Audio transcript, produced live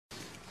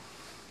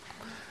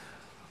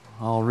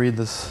I'll read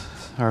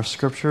our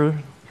scripture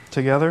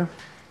together.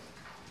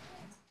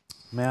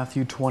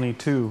 Matthew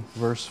 22,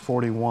 verse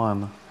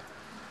 41.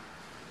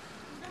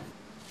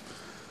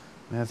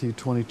 Matthew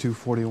 22,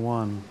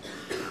 41.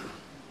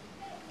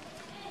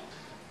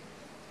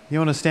 You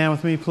want to stand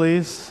with me,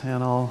 please?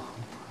 And I'll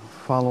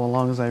follow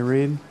along as I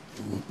read.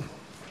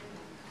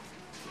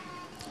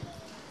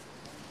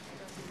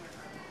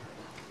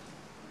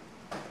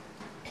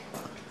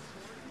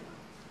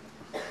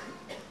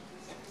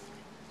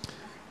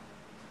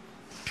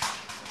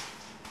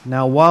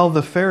 Now, while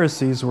the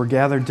Pharisees were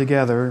gathered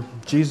together,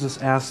 Jesus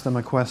asked them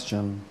a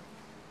question.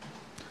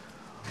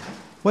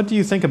 "What do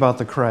you think about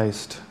the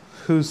Christ?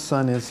 Whose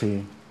son is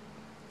he?"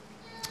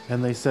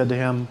 And they said to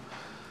him,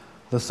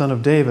 "The son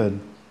of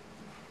David."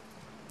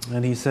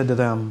 And he said to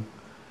them,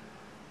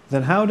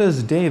 "Then how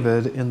does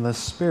David in the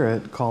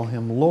Spirit call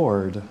him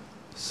Lord,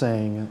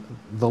 saying,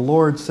 'The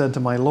Lord said to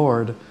my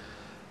Lord,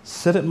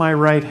 sit at my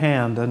right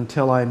hand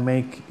until I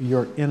make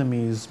your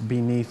enemies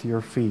beneath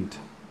your feet'?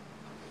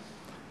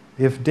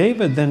 If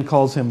David then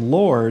calls him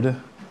Lord,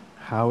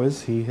 how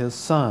is he his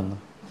son?"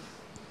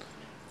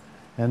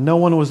 And no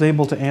one was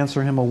able to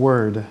answer him a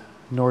word,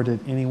 nor did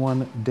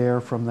anyone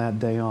dare from that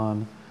day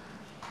on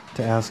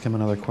to ask him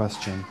another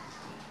question.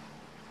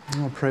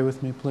 You want to pray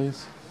with me,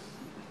 please?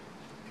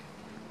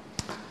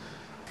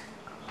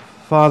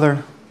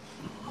 Father,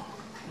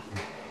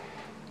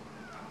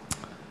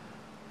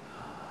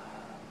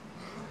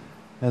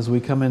 as we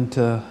come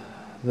into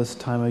this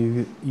time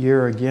of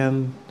year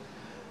again,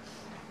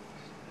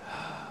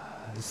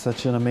 it's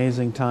such an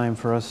amazing time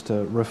for us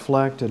to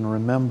reflect and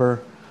remember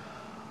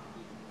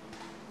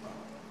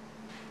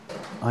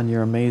on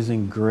your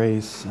amazing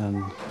grace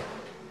and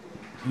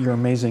your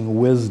amazing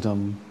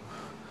wisdom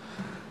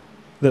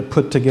that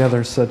put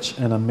together such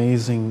an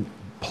amazing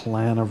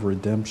plan of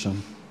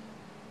redemption.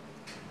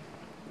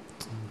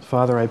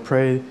 Father, I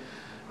pray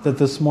that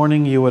this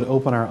morning you would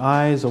open our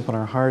eyes, open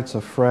our hearts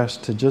afresh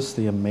to just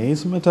the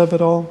amazement of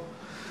it all,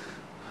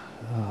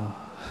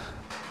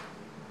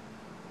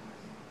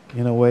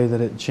 in a way that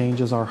it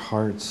changes our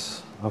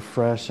hearts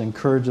afresh,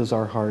 encourages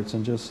our hearts,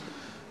 and just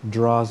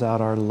draws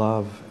out our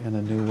love in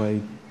a new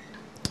way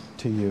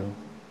to you.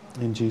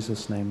 In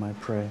Jesus' name I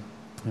pray.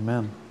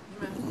 Amen.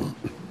 Amen.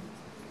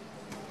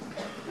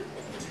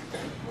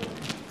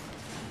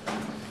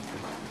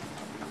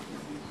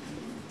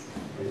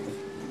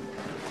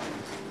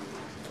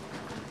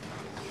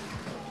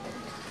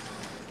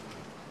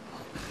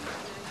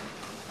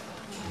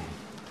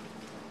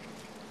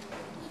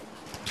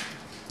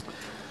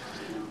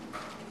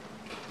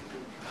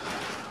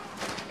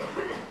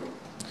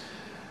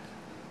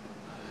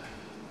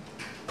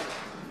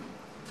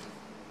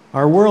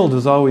 Our world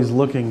is always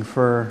looking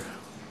for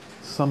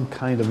some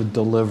kind of a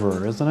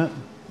deliverer, isn't it?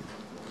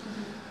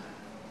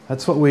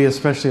 That's what we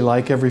especially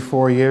like every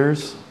 4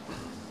 years,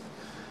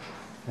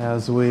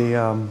 as we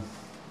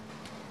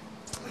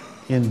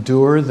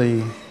endure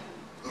the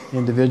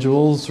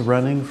individuals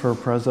running for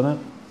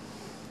president.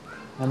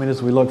 I mean,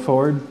 as we look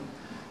forward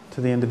to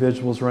the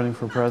individuals running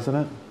for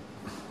president,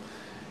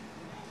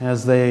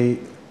 as they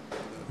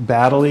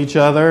battle each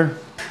other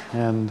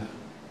and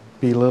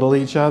belittle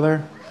each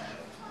other.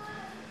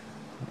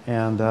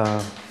 And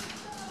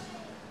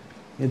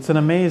it's an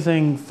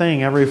amazing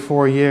thing every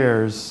 4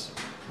 years.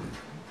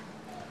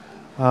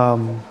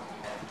 All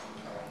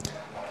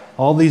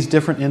these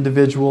different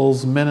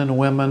individuals, men and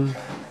women,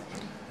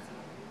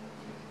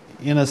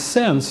 in a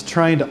sense,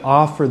 trying to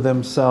offer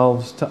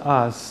themselves to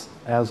us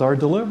as our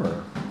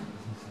deliverer.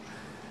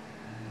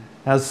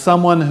 As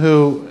someone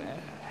who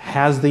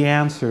has the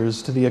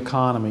answers to the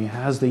economy,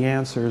 has the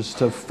answers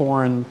to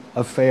foreign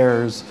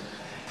affairs,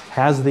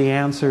 has the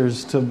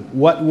answers to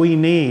what we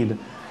need.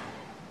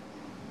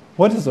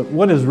 What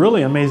is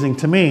really amazing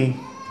to me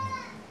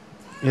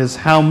is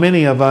how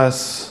many of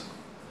us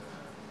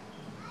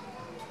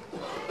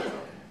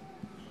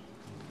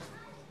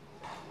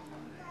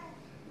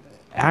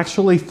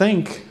actually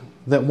think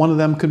that one of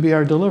them could be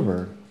our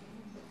deliverer.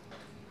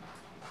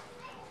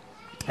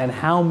 And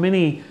how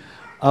many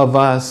of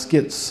us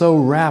get so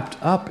wrapped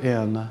up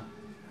in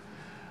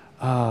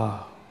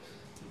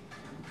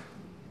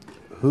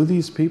who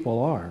these people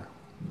are.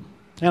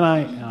 And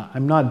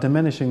I'm not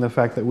diminishing the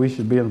fact that we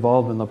should be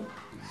involved in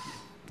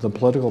the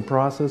political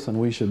process, and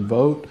we should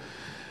vote,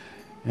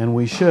 and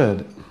we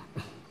should.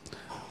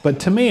 But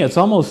to me, it's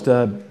almost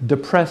a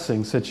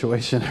depressing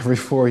situation every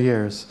 4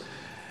 years,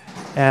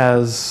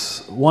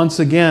 as once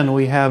again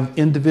we have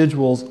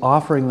individuals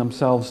offering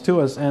themselves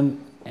to us, and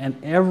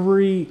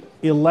every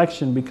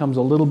election becomes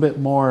a little bit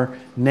more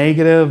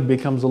negative,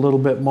 becomes a little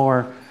bit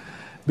more,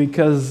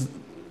 because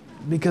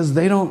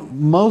they don't,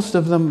 most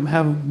of them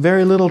have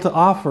very little to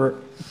offer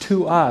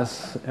to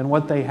us, and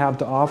what they have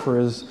to offer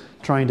is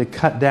trying to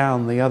cut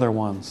down the other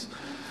ones.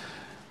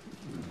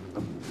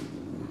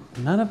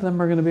 None of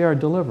them are going to be our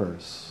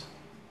deliverers.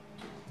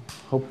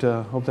 Hope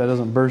that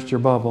doesn't burst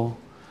your bubble.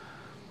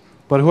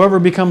 But whoever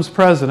becomes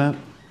president,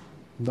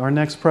 our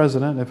next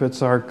president, if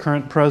it's our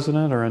current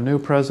president or a new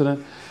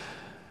president,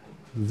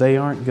 they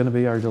aren't going to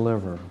be our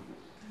deliverer.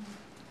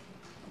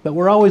 But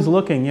we're always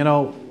looking,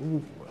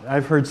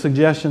 I've heard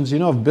suggestions,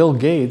 if Bill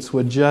Gates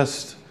would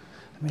just,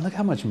 look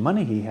how much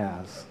money he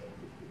has.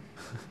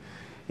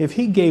 If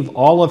he gave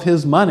all of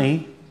his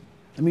money,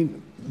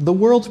 the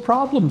world's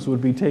problems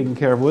would be taken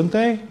care of, wouldn't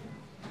they?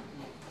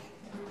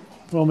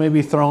 Well,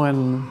 maybe throw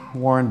in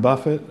Warren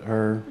Buffett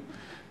or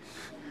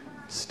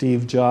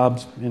Steve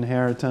Jobs'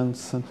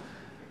 inheritance. And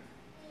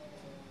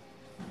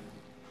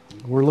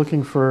we're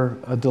looking for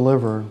a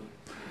deliverer.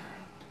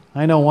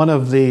 I know one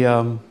of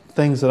the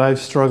things that I've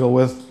struggled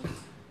with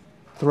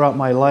throughout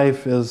my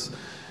life is,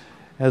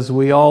 as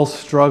we all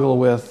struggle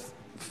with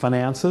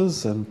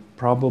finances, and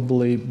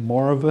probably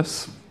more of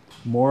us,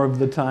 more of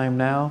the time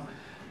now,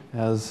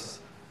 as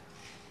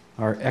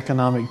our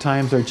economic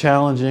times are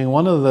challenging,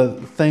 one of the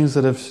things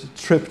that have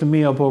tripped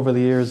me up over the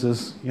years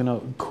is,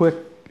 quick,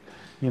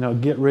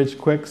 get rich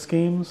quick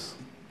schemes.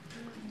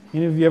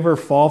 Any of you ever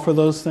fall for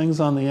those things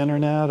on the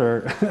internet?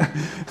 Or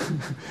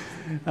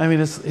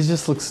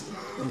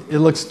it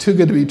looks too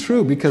good to be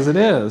true, because it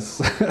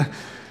is.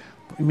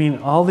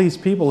 All these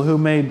people who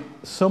made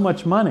so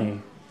much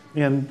money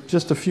in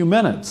just a few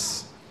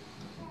minutes,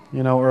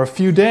 or a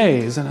few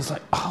days, and it's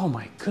like, oh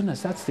my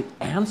goodness, that's the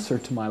answer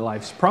to my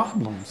life's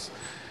problems.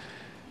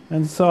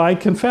 And so I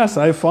confess,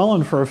 I've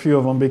fallen for a few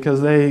of them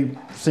because they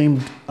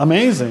seemed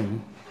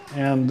amazing.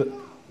 And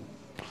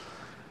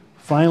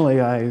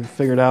finally I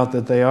figured out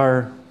that they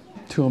are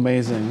too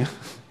amazing.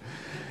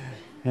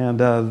 And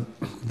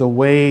the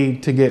way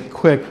to get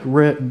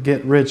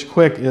rich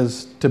quick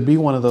is to be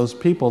one of those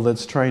people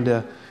that's trying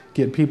to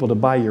get people to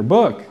buy your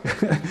book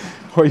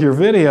or your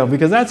video,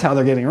 because that's how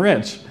they're getting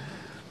rich.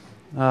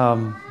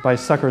 By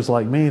suckers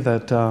like me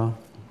that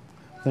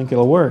think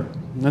it'll work.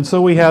 And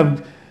so we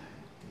have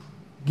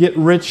get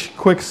rich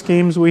quick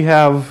schemes. We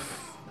have,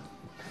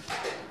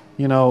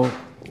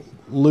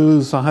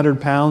 lose 100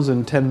 pounds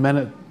in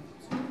 10-minute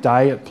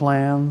diet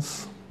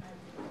plans.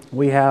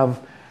 We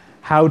have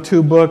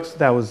how-to books.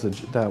 That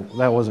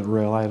wasn't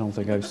real. I don't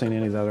think I've seen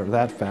any that are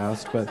that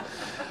fast. But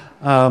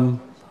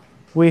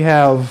we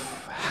have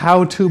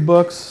how-to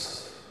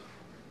books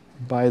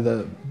by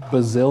the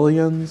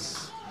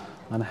bazillions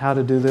on how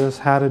to do this,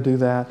 how to do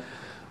that.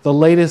 The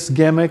latest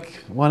gimmick.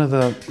 We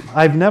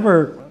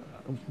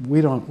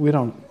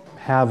don't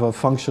have a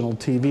functional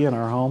TV in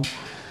our home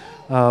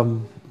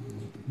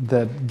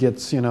that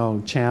gets,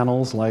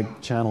 channels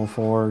like Channel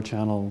 4,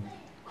 Channel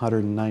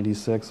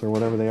 196, or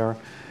whatever they are.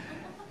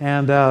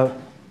 And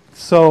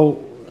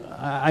so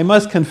I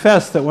must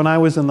confess that when I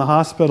was in the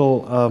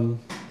hospital,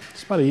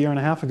 it's about a year and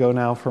a half ago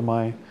now for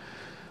my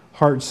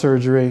heart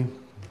surgery,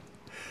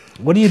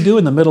 what do you do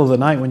in the middle of the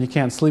night when you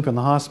can't sleep in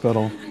the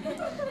hospital?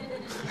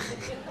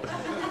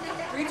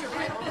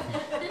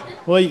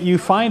 Well, you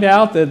find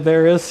out that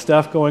there is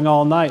stuff going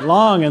all night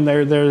long, and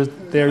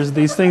there's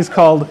these things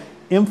called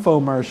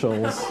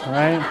infomercials,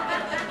 right?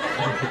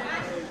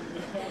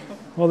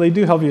 Well, they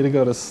do help you to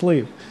go to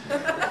sleep.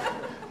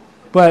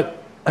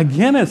 But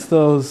again, it's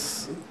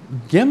those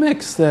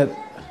gimmicks that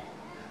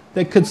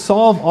could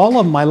solve all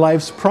of my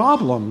life's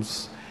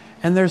problems.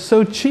 And they're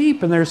so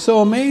cheap, and they're so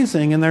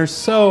amazing, and they're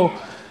so...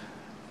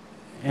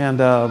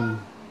 And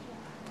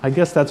I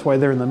guess that's why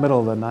they're in the middle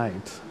of the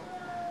night.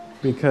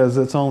 Because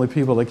it's only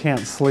people that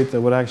can't sleep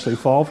that would actually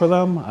fall for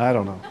them? I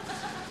don't know.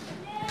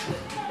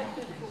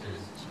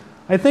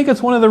 I think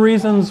it's one of the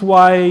reasons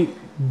why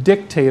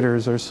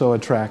dictators are so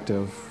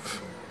attractive.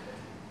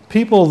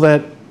 People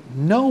that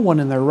no one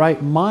in their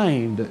right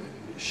mind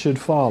should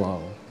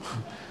follow,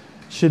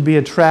 should be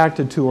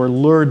attracted to or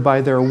lured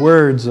by their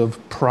words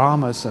of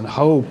promise and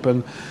hope.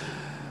 And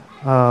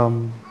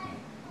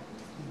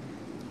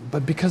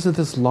but because of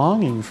this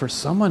longing for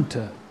someone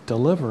to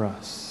deliver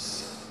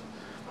us.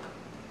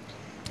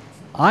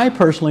 I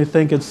personally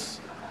think it's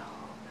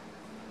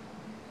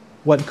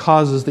what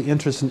causes the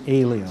interest in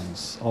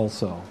aliens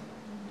also.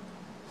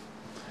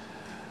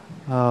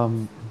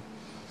 I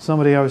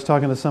was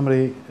talking to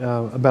somebody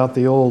about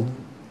the old,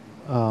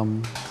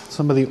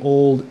 some of the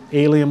old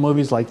alien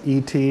movies like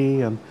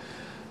E.T. and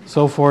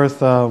so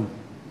forth. A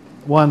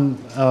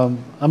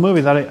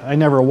movie that I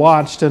never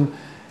watched, and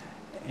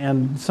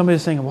somebody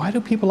was saying, why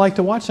do people like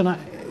to watch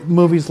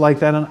movies like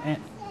that?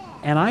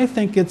 And I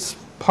think it's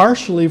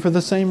partially for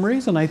the same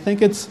reason. I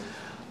think it's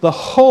the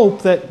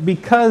hope that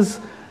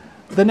because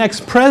the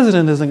next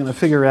president isn't going to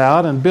figure it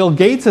out and Bill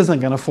Gates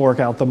isn't going to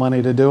fork out the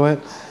money to do it,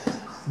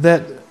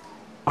 that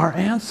our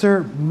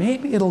answer,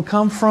 maybe it'll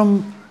come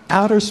from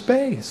outer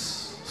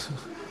space.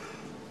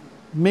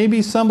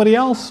 Maybe somebody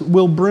else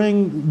will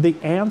bring the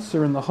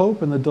answer and the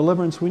hope and the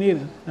deliverance we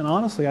need. And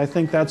honestly, I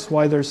think that's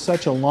why there's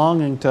such a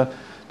longing to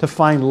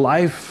find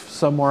life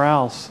somewhere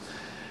else,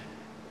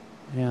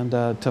 and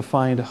to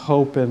find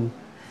hope in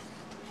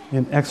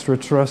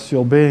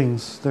extraterrestrial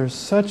beings. There's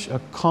such a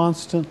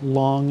constant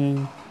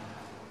longing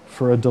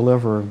for a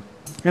deliverer.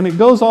 And it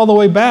goes all the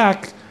way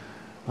back,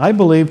 I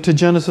believe, to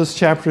Genesis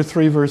chapter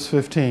 3, verse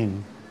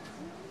 15.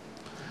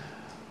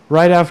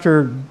 Right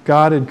after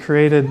God had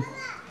created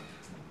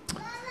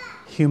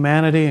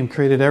humanity and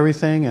created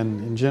everything,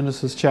 and in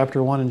Genesis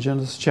chapter 1 and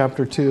Genesis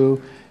chapter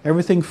 2,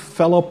 everything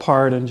fell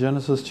apart in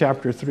Genesis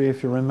chapter 3,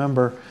 if you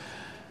remember.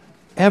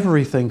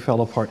 Everything fell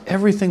apart.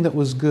 Everything that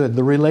was good,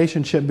 the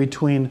relationship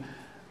between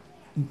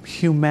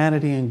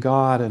humanity and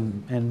God,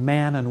 and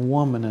man and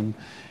woman,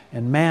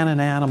 and man and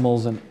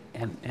animals, and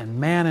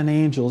man and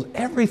angels,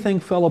 everything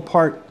fell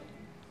apart.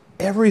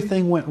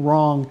 Everything went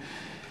wrong.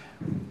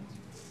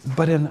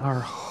 But in our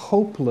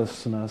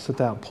hopelessness at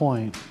that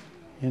point,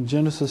 in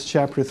Genesis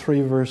chapter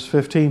 3, verse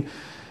 15,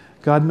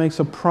 God makes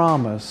a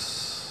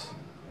promise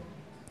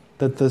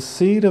that the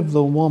seed of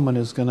the woman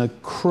is going to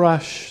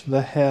crush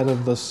the head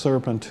of the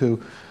serpent who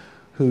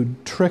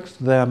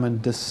tricked them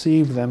and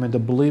deceived them into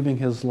believing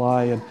his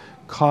lie and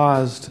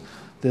caused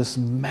this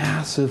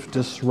massive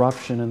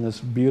disruption in this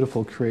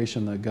beautiful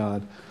creation that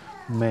God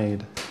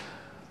made.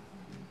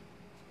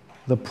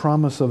 The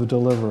promise of a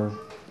deliverer.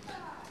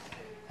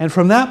 And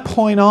from that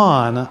point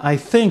on, I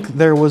think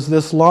there was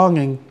this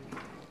longing.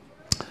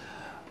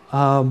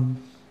 In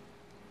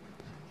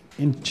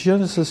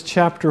Genesis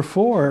chapter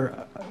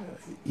 4,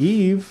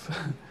 Eve,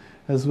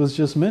 as was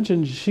just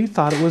mentioned, she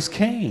thought it was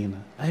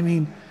Cain. I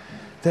mean,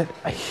 that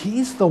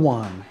he's the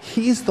one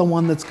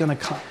that's going to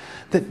come,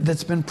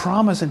 that's been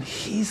promised, and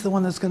he's the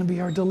one that's going to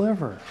be our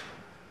deliverer.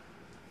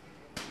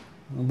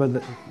 But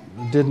it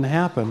didn't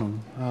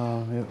happen.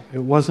 It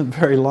wasn't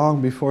very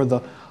long before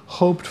the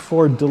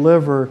hoped-for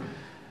deliverer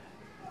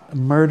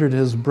murdered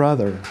his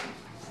brother.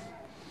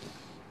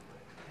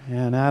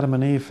 And Adam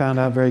and Eve found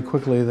out very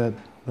quickly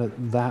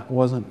that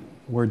wasn't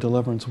where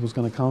deliverance was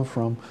going to come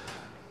from.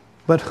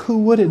 But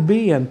who would it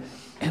be, and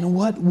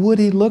what would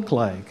he look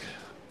like?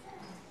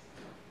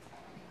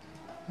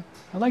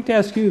 I'd like to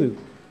ask you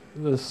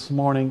this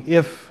morning,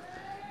 if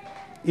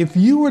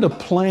you were to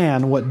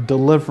plan what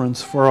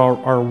deliverance for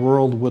our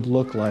world would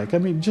look like, I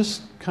mean,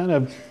 just kind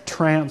of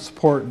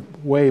transport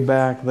way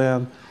back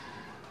then,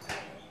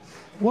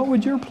 what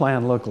would your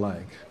plan look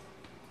like?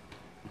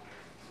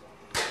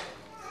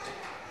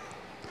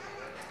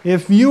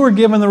 If you were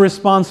given the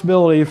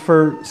responsibility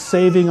for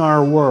saving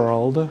our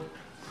world,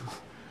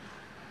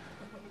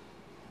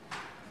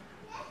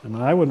 and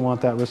I wouldn't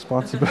want that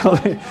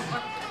responsibility,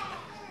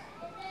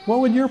 what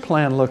would your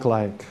plan look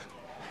like?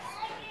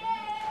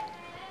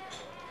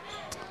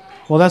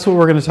 Well, that's what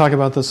we're going to talk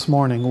about this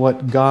morning,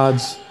 what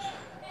God's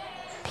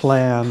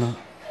plan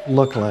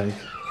looked like.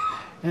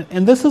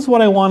 And this is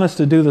what I want us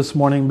to do this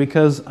morning,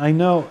 because I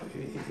know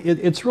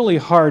it's really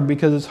hard,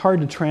 because it's hard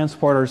to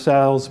transport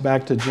ourselves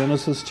back to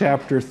Genesis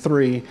chapter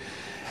 3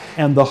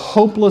 and the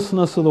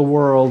hopelessness of the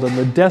world and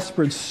the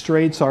desperate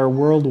straits our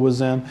world was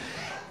in,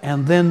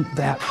 and then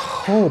that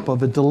hope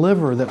of a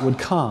deliverer that would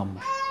come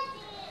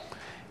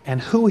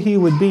and who he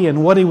would be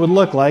and what he would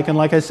look like. And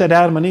like I said,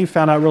 Adam and Eve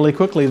found out really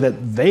quickly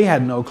that they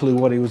had no clue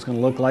what he was going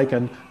to look like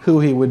and who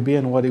he would be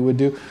and what he would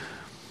do.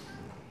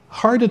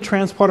 Hard to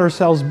transport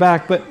ourselves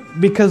back, but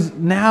because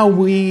now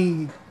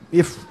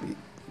if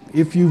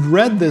you've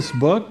read this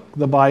book,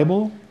 the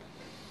Bible,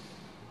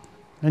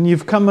 and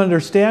you've come to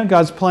understand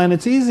God's plan,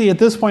 it's easy at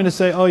this point to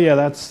say, oh yeah,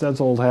 that's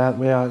old hat.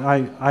 Yeah,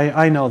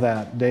 I know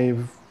that,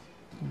 Dave.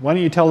 Why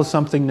don't you tell us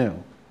something new?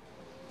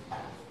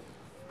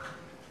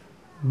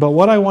 But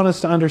what I want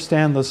us to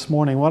understand this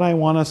morning,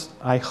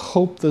 I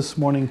hope this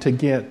morning to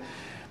get,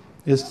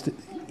 is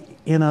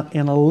in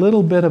a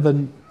little bit of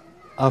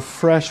a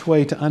fresh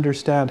way to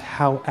understand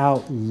how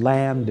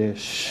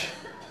outlandish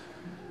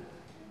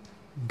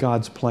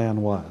God's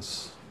plan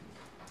was.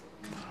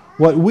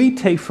 What we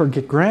take for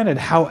granted,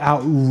 how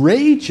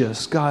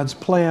outrageous God's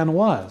plan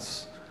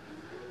was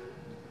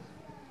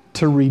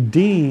to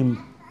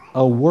redeem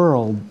a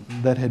world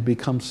that had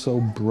become so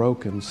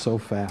broken so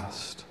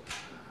fast.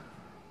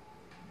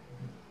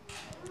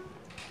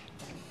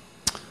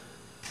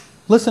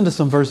 Listen to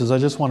some verses. I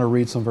just want to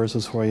read some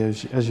verses for you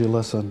as you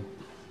listen.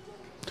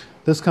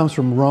 This comes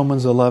from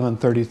Romans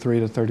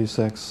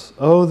 11:33-36.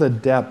 Oh, the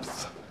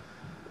depth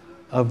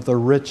of the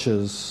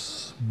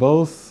riches,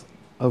 both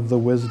of the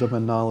wisdom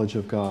and knowledge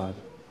of God.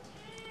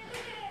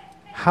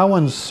 How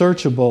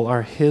unsearchable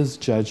are His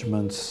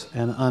judgments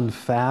and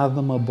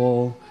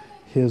unfathomable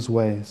His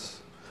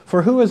ways.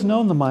 For who has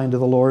known the mind of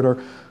the Lord,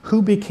 or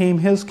who became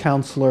His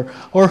counselor,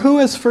 or who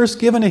has first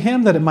given to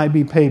Him that it might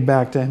be paid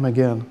back to Him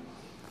again?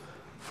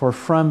 For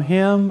from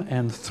Him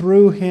and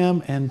through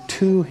Him and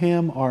to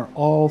Him are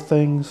all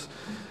things.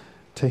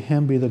 To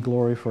Him be the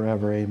glory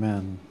forever.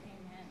 Amen.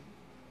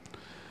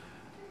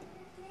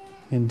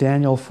 In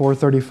Daniel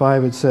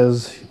 4:35 it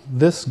says,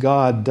 this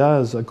God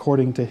does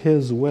according to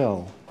His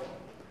will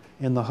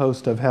in the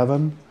host of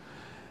heaven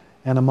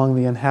and among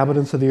the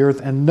inhabitants of the earth,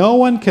 and no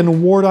one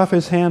can ward off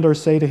His hand or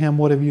say to Him,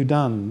 what have you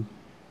done?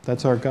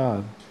 That's our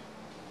God.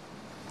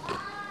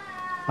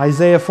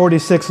 Isaiah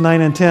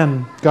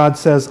 46:9-10, God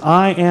says,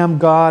 I am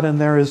God and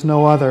there is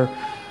no other.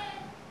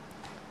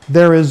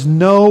 There is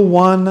no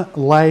one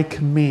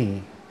like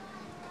me,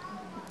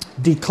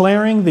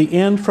 declaring the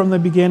end from the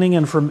beginning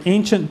and from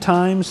ancient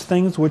times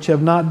things which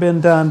have not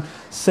been done,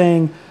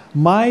 saying,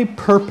 my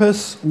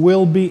purpose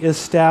will be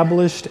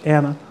established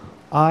and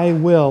I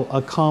will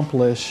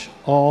accomplish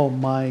all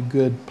my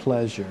good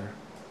pleasure.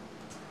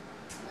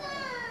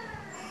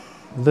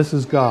 This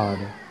is God.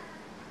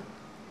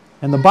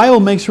 And the Bible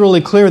makes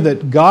really clear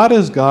that God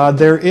is God,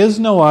 there is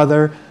no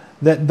other,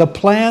 that the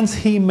plans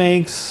He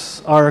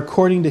makes are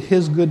according to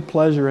His good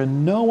pleasure,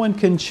 and no one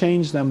can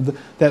change them,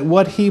 that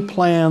what He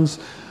plans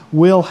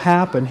will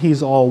happen.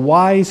 He's all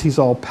wise, He's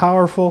all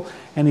powerful,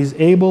 and He's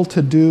able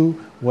to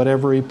do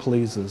whatever He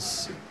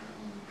pleases.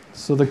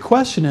 So the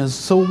question is,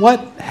 so what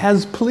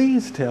has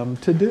pleased Him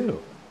to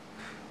do?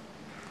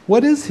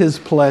 What is His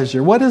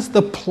pleasure? What is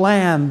the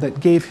plan that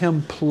gave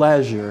Him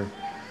pleasure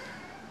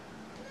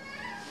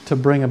to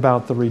bring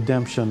about the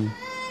redemption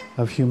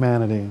of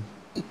humanity?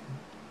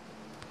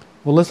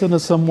 Well, listen to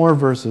some more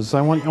verses.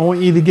 I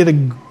want you to get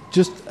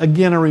just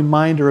again a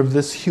reminder of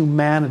this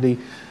humanity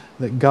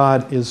that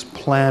God is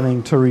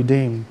planning to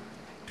redeem.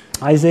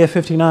 Isaiah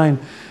 59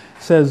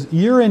 says,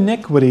 "Your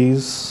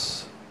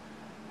iniquities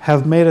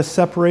have made a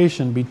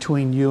separation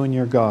between you and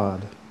your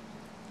God.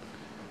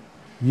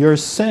 Your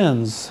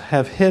sins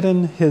have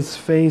hidden His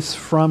face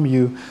from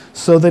you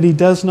so that He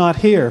does not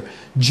hear.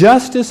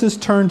 Justice is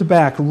turned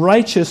back.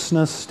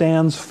 Righteousness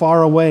stands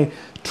far away.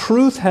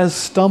 Truth has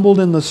stumbled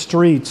in the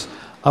streets.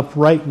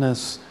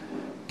 Uprightness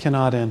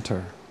cannot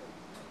enter."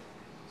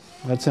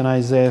 That's in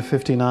Isaiah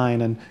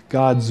 59 and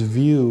God's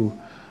view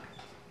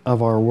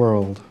of our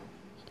world.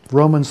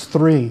 Romans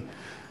 3,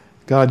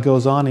 God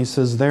goes on, He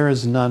says, "There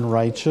is none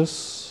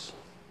righteous,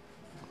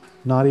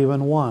 not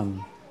even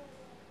one.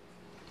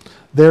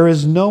 There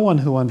is no one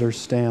who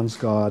understands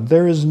God.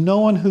 There is no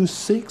one who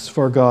seeks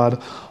for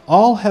God.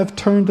 All have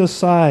turned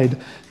aside.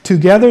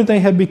 Together they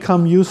have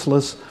become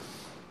useless.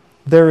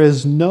 There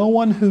is no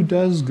one who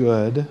does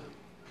good.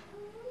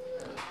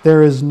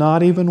 There is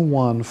not even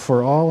one,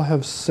 for all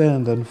have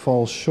sinned and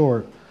fall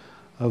short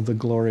of the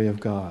glory of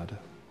God."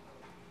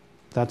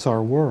 That's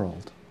our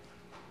world,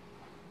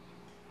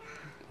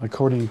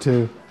 according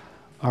to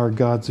our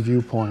God's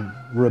viewpoint.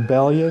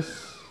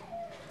 Rebellious,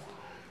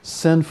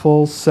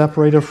 sinful,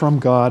 separated from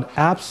God,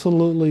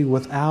 absolutely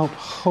without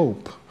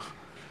hope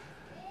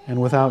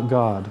and without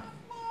God.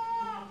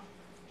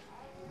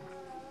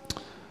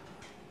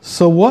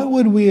 So what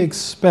would we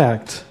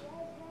expect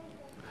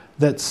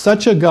that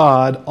such a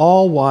God,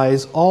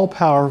 all-wise,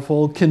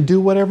 all-powerful, can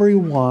do whatever He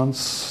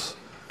wants,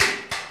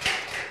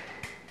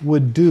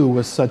 would do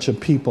with such a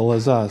people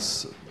as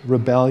us?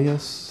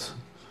 Rebellious,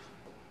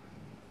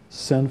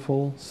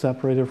 sinful,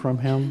 separated from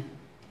Him?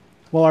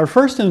 Well, our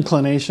first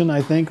inclination,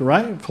 I think,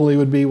 rightfully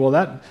would be, well,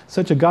 that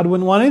such a God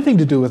wouldn't want anything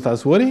to do with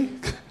us, would He?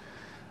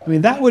 I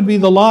mean, that would be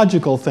the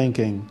logical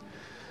thinking.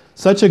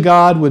 Such a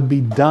God would be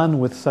done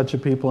with such a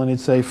people, and He'd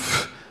say,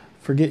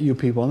 forget you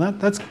people. And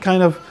that's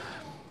kind of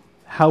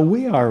how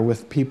we are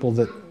with people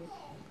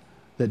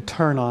that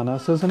turn on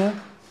us, isn't it?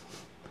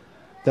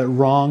 That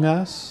wrong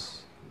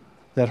us,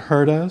 that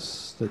hurt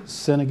us, that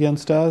sin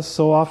against us.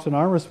 So often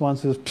our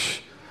response is,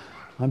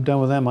 I'm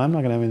done with them. I'm not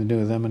going to have anything to do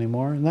with them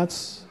anymore. And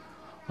that's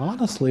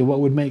honestly what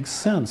would make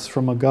sense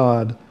from a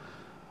God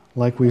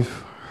like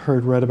we've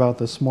read about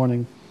this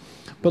morning.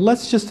 But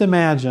let's just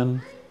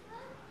imagine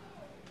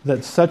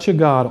that such a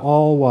God,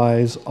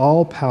 all-wise,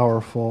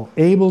 all-powerful,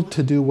 able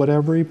to do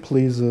whatever He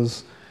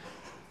pleases,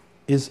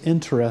 is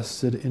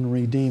interested in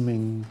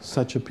redeeming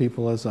such a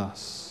people as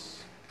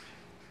us.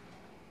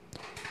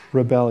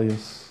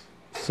 Rebellious,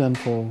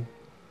 sinful,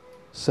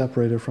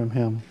 separated from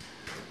Him.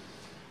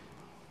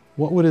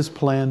 What would His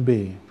plan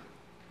be?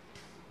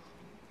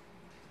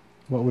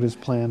 What would His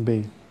plan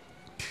be?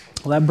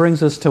 Well, that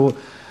brings us to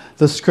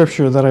the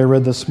scripture that I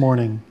read this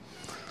morning,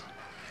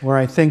 where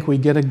I think we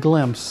get a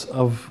glimpse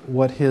of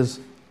what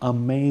His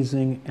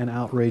amazing and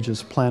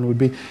outrageous plan would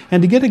be.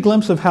 And to get a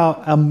glimpse of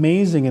how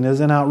amazing it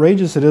is and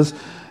outrageous it is,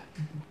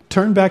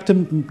 turn back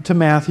to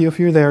Matthew, if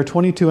you're there,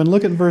 22, and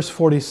look at verse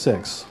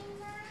 46.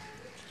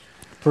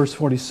 Verse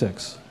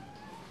 46.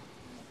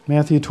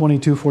 Matthew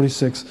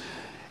 22:46.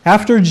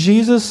 After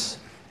Jesus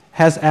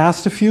has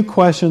asked a few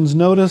questions,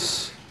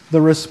 notice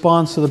the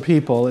response of the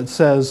people. It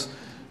says,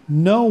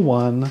 no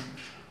one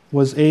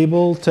was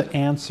able to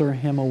answer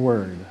Him a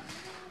word.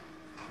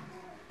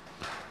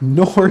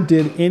 Nor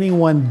did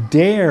anyone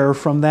dare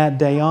from that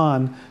day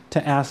on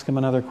to ask Him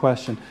another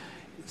question.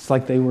 It's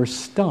like they were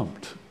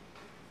stumped.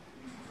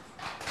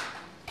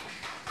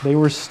 They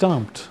were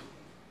stumped.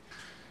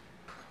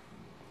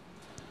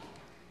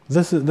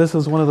 This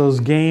is one of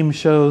those game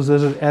shows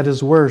at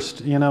its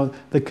worst. You know,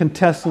 the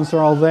contestants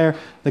are all there.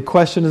 The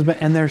question has been,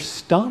 and they're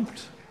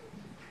stumped.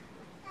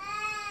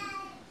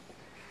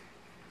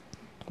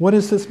 What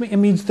does this mean? It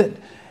means that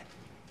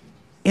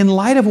in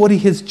light of what He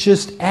has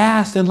just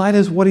asked, in light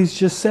of what He's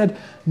just said,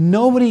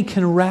 nobody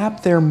can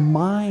wrap their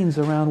minds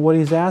around what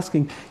He's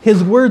asking.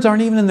 His words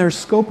aren't even in their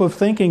scope of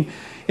thinking.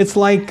 It's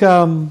like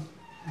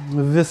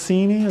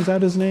Vicini, is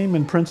that his name,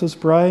 in Princess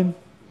Bride?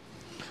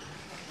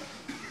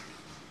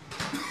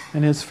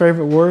 And his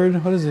favorite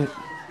word, what is it?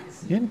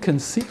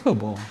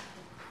 Inconceivable.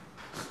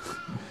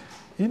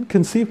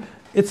 Inconceivable.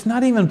 It's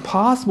not even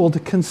possible to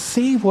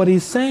conceive what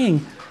he's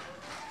saying.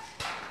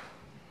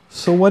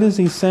 So what is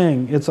he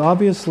saying? It's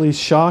obviously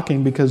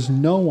shocking because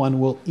no one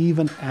will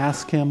even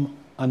ask him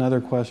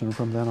another question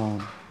from then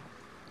on.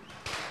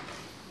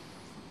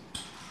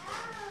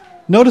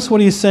 Notice what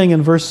he's saying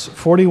in verse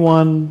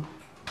 41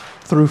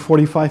 through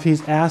 45.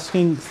 He's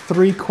asking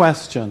three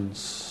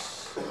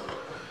questions.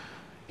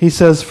 He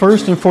says,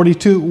 first in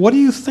 42, what do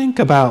you think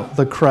about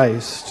the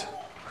Christ?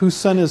 Whose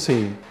son is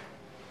he?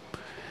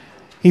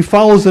 He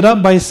follows it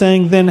up by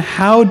saying, then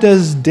how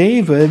does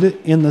David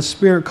in the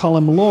Spirit call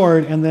him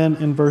Lord? And then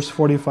in verse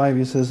 45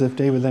 he says, if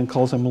David then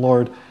calls him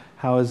Lord,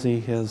 how is he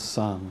his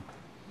son?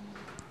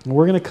 And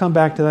we're going to come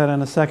back to that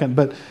in a second.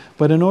 But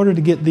in order to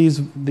get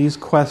these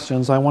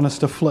questions, I want us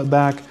to flip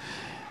back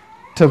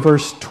to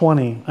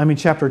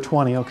chapter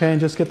 20, okay? And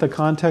just get the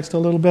context a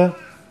little bit.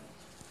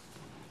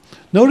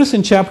 Notice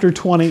in chapter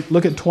 20,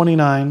 look at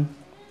 29.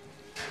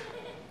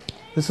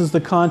 This is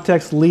the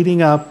context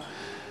leading up.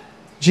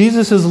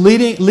 Jesus is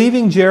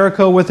leaving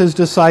Jericho with his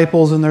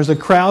disciples, and there's a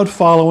crowd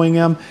following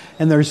him,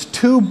 and there's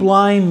two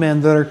blind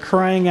men that are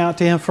crying out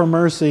to him for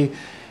mercy.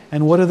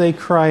 And what do they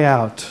cry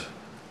out?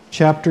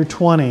 Chapter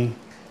 20,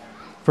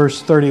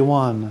 verse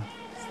 31.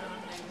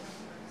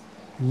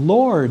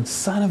 Lord,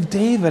 Son of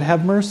David,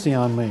 have mercy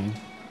on me.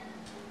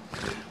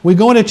 We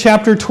go into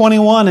chapter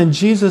 21, and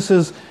Jesus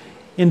is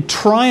in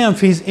triumph.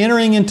 He's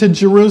entering into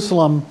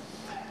Jerusalem,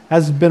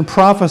 as has been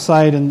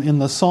prophesied in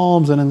the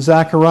Psalms and in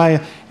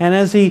Zechariah. And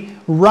as he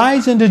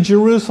rides into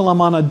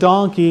Jerusalem on a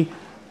donkey,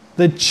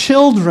 the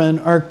children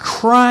are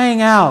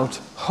crying out,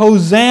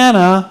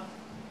 Hosanna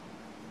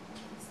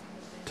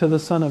to the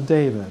Son of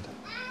David.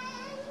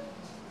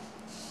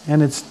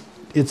 And it's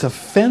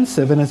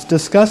offensive and it's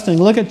disgusting.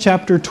 Look at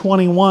chapter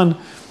 21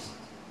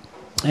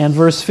 and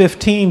verse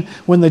 15.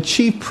 When the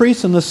chief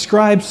priests and the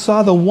scribes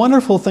saw the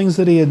wonderful things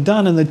that he had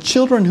done, and the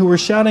children who were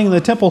shouting in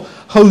the temple,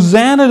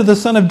 Hosanna to the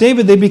Son of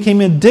David, they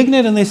became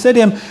indignant and they said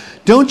to him,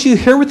 don't you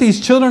hear what these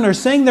children are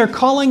saying? They're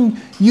calling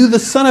you the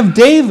Son of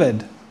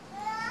David.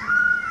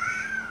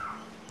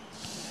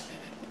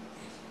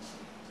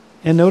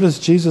 And notice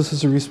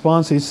Jesus'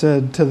 response. He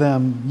said to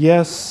them,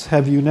 yes,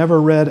 have you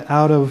never read,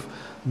 out of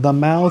the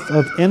mouth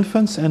of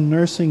infants and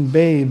nursing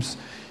babes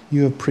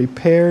you have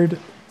prepared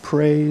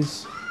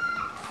praise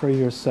for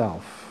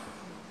yourself.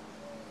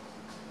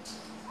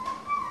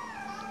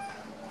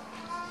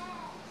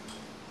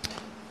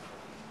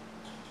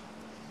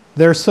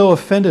 They're so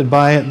offended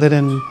by it that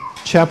in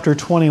chapter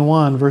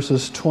 21,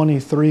 verses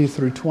 23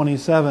 through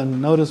 27,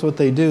 notice what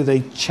they do. They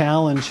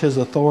challenge his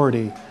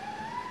authority.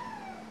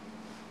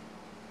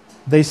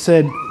 They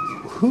said,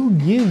 who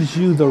gives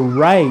you the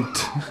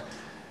right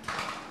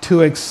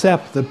to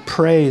accept the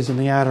praise and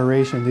the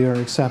adoration that you're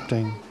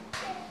accepting?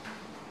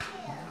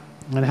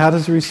 And how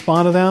does he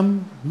respond to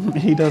them?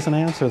 He doesn't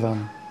answer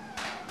them.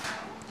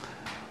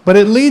 But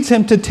it leads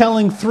him to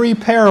telling three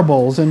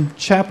parables in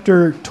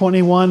chapter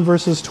 21,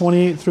 verses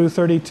 28 through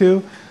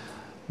 32.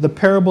 The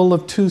parable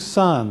of two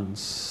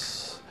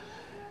sons.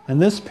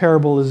 And this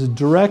parable is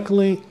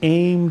directly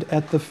aimed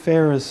at the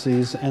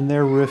Pharisees and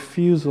their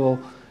refusal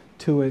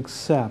to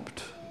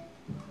accept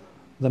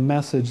the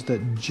message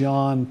that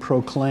John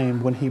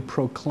proclaimed when he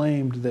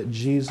proclaimed that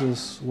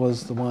Jesus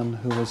was the one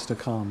who was to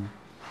come.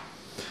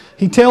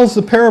 He tells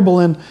the parable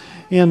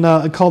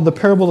called the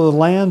parable of the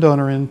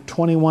landowner in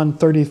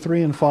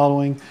 21:33 and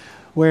following,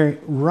 where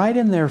right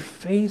in their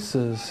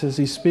faces, as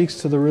he speaks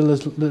to the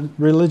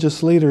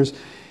religious leaders,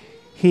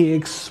 he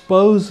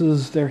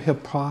exposes their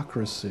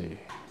hypocrisy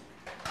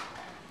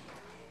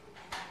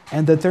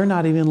and that they're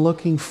not even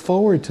looking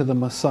forward to the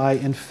Messiah.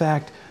 In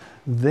fact,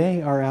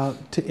 they are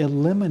out to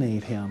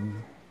eliminate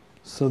him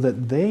so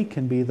that they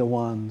can be the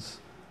ones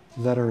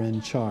that are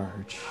in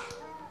charge.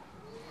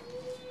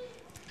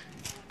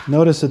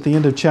 Notice at the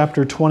end of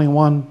chapter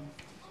 21,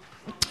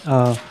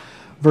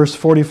 verse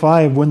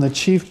 45, when the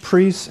chief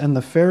priests and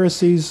the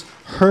Pharisees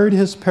heard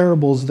his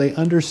parables, they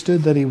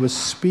understood that he was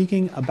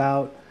speaking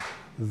about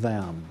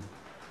them.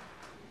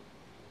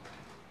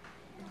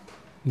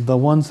 The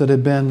ones that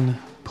had been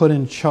put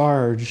in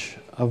charge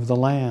of the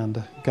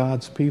land,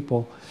 God's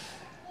people,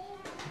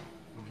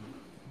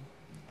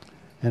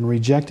 and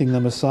rejecting the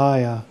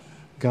Messiah,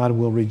 God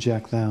will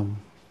reject them.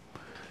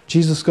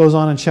 Jesus goes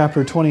on in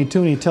chapter 22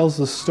 and he tells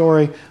the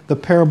story, the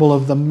parable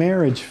of the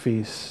marriage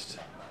feast,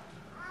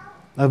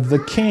 of the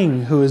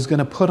king who is going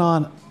to put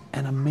on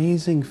an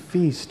amazing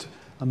feast,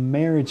 a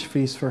marriage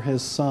feast for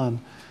his son.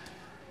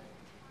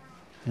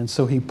 And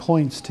so he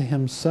points to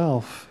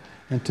himself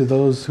and to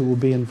those who will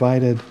be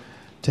invited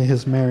to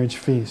his marriage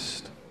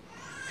feast.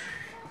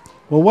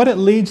 Well, what it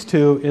leads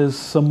to is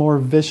some more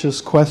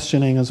vicious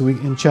questioning as we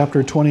in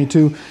chapter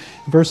 22,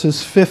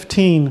 verses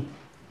 15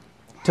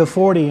 to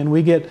 40, and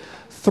we get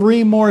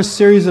three more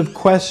series of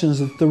questions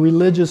that the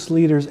religious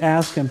leaders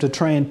ask him to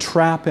try and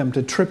trap him,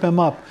 to trip him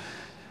up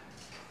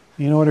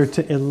in order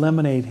to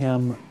eliminate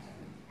him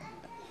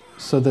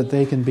so that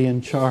they can be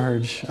in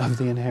charge of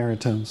the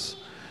inheritance.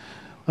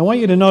 I want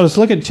you to notice,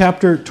 look at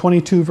chapter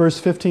 22, verse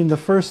 15. The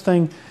first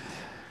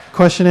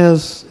question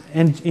is,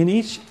 and in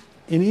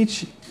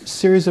each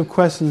series of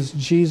questions,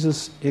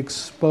 Jesus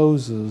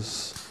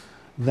exposes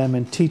them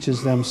and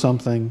teaches them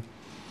something.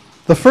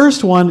 The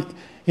first one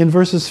in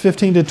verses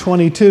 15 to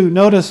 22,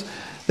 notice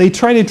they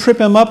try to trip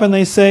him up and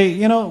they say,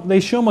 they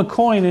show him a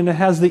coin and it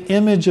has the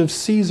image of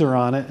Caesar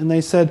on it. And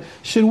they said,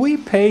 should we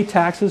pay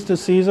taxes to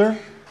Caesar?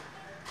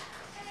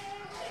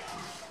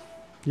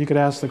 You could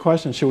ask the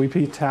question, should we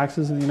pay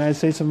taxes in the United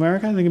States of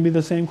America? I think it'd be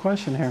the same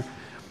question here.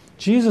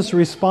 Jesus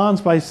responds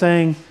by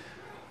saying,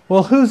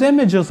 well, whose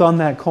image is on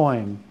that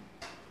coin?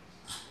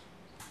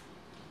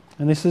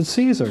 And they said,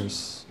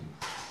 Caesar's.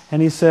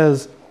 And he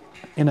says,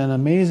 in an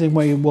amazing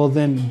way, well,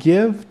 then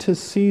give to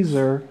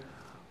Caesar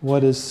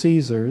what is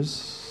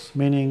Caesar's,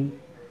 meaning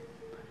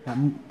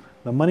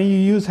the money you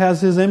use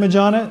has his image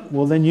on it,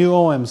 well, then you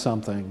owe him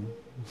something.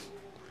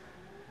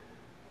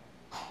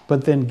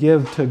 But then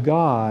give to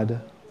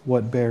God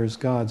what bears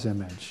God's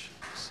image.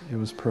 It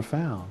was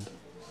profound.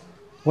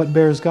 What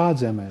bears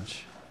God's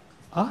image?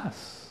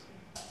 Us.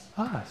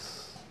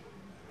 Us.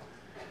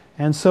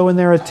 And so in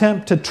their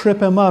attempt to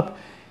trip him up,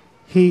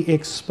 he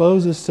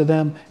exposes to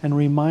them and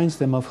reminds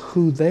them of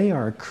who they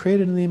are,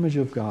 created in the image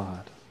of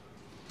God.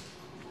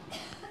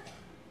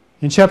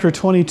 In chapter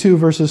 22,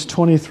 verses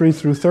 23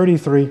 through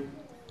 33,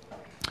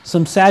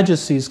 some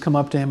Sadducees come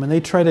up to him and they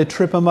try to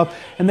trip him up.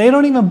 And they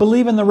don't even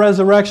believe in the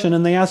resurrection.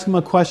 And they ask him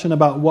a question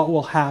about what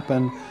will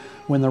happen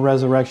when the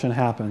resurrection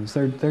happens.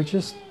 They're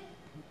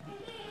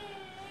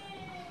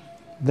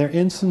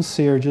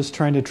insincere, just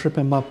trying to trip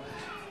him up.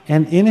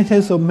 And in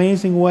his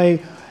amazing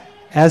way,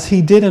 as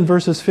he did in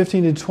verses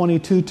 15 to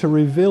 22, to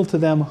reveal to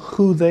them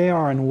who they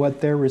are and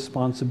what their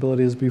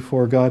responsibility is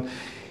before God,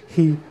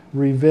 he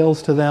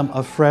reveals to them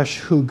afresh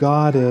who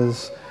God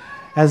is.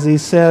 As he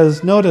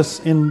says,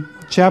 notice in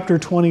chapter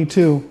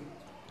 22,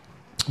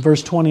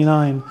 verse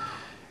 29,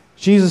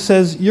 Jesus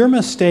says, you're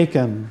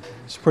mistaken.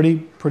 It's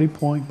pretty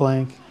point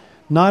blank.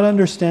 Not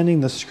understanding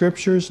the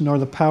Scriptures nor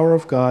the power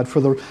of God.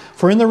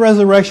 For in the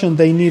resurrection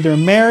they neither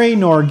marry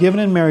nor are given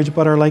in marriage,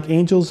 but are like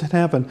angels in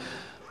heaven.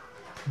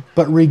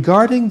 But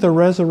regarding the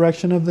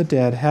resurrection of the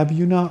dead, have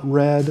you not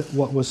read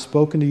what was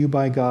spoken to you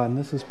by God? And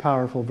this is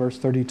powerful, verse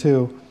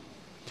 32.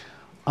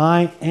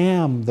 I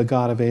am the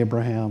God of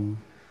Abraham,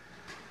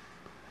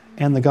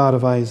 and the God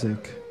of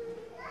Isaac,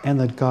 and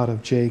the God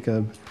of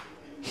Jacob.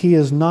 He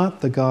is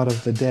not the God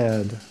of the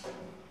dead,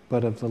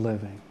 but of the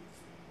living.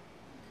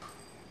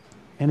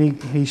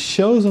 And he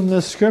shows them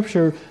this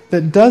scripture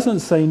that doesn't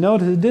say,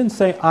 notice, it didn't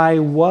say, I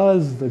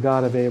was the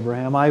God of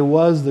Abraham, I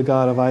was the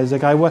God of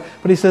Isaac, but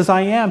he says,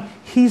 I am.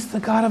 He's the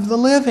God of the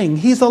living.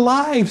 He's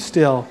alive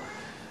still.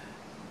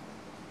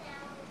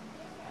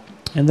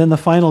 And then the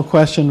final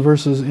question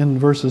in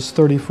verses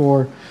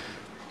 34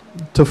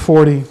 to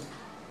 40,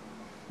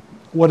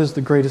 what is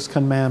the greatest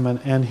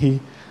commandment? And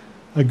he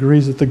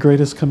agrees that the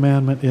greatest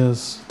commandment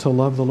is to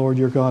love the Lord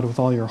your God with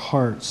all your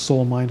heart,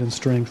 soul, mind, and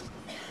strength,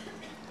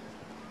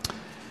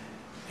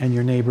 and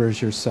your neighbor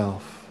as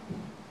yourself.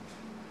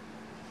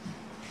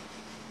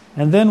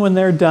 And then when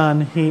they're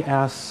done, he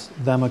asks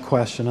them a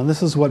question. And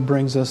this is what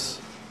brings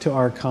us to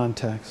our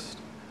context.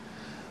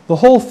 The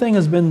whole thing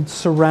has been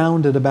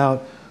surrounded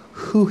about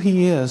who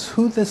he is,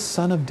 who this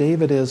Son of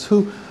David is,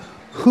 who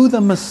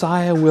the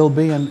Messiah will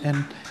be,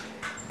 and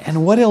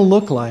what he'll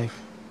look like.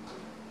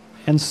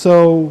 And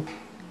so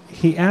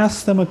he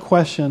asks them a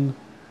question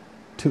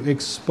to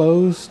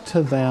expose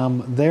to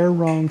them their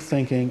wrong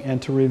thinking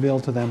and to reveal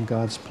to them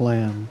God's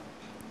plan.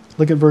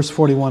 Look at verse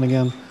 41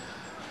 again.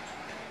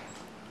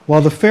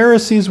 While the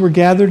Pharisees were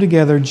gathered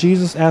together,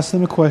 Jesus asked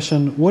them a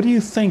question, what do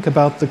you think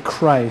about the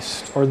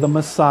Christ, or the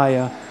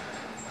Messiah?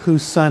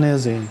 Whose son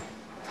is he?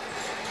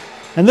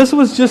 And this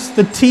was just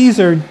the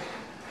teaser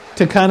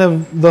to kind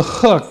of the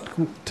hook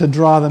to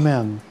draw them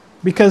in.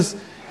 Because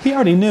he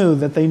already knew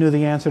that they knew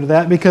the answer to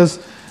that, because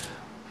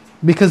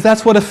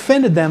that's what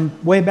offended them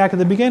way back at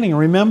the beginning.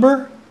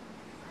 Remember?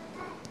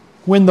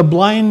 When the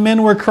blind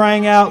men were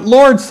crying out,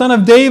 Lord, Son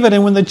of David,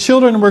 and when the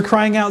children were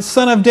crying out,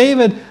 Son of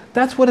David,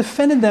 that's what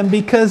offended them,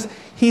 because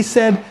he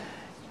said,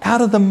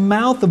 out of the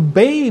mouth of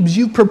babes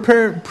you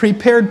prepared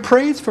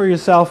praise for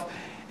yourself.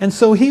 And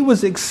so he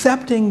was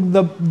accepting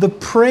the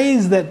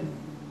praise that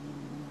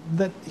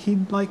he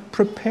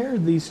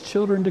prepared these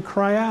children to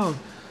cry out,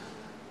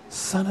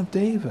 Son of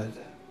David.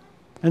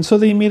 And so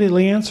they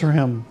immediately answer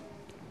him,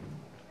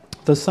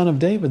 the Son of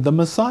David. The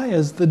Messiah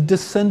is the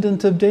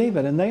descendant of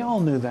David, and they all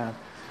knew that.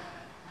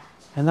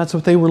 And that's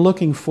what they were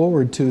looking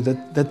forward to,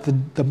 that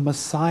the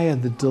Messiah,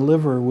 the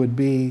deliverer, would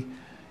be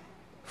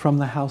from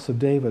the house of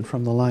David,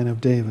 from the line of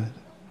David.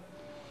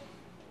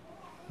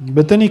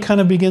 But then he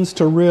kind of begins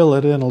to reel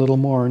it in a little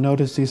more.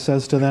 Notice he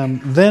says to them,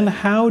 then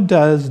how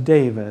does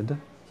David,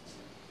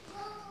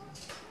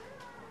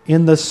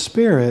 in the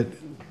Spirit,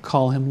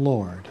 call him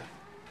Lord?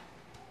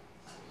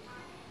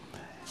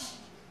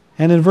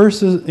 And in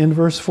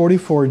verse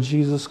 44,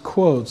 Jesus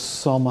quotes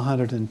Psalm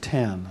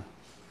 110.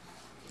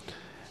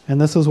 And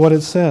this is what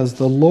it says.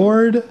 The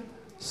Lord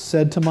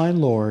said to my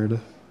Lord,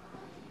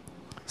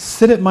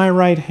 sit at my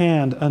right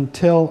hand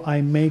until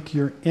I make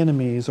your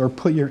enemies, or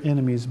put your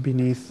enemies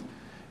beneath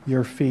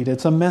your feet.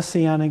 It's a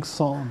messianic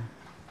psalm.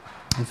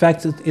 In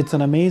fact, it's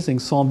an amazing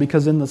psalm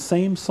because in the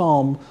same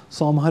psalm,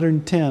 Psalm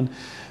 110,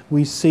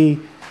 we see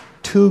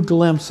two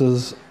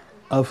glimpses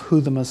of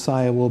who the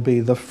Messiah will be.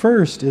 The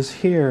first is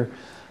here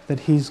that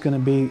he's going to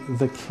be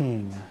the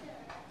king.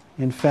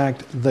 In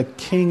fact, the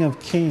King of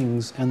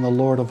Kings and the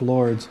Lord of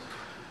Lords.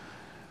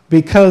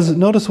 Because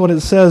notice what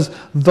it says,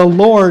 the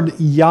Lord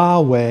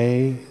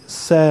Yahweh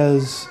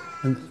says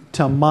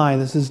to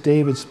this is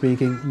David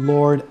speaking,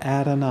 Lord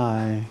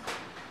Adonai,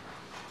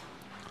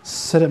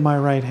 sit at my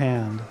right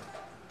hand.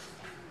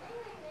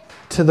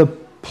 To the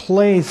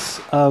place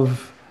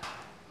of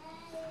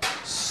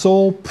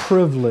sole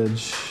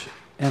privilege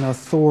and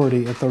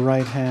authority at the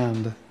right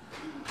hand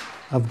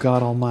of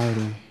God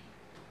Almighty.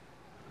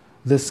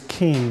 This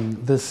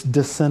king, this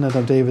descendant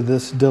of David,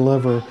 this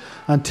deliverer,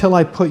 until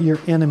I put your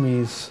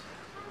enemies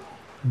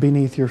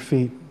beneath your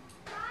feet.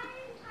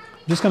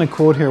 I'm just going to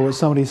quote here what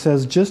somebody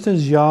says. Just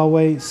as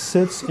Yahweh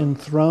sits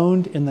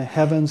enthroned in the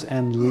heavens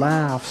and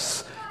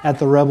laughs at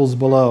the rebels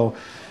below.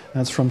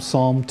 That's from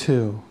Psalm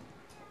 2.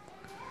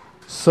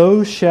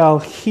 So shall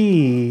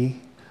he,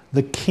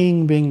 the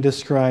king being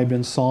described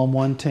in Psalm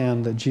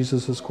 110 that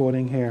Jesus is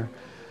quoting here,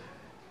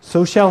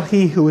 so shall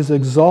he who is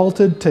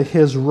exalted to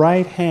his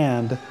right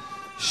hand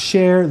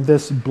share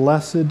this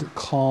blessed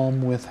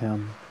calm with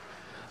him,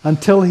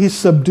 until he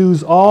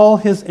subdues all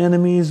his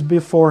enemies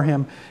before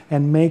him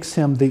and makes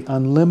him the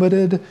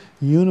unlimited,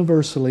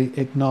 universally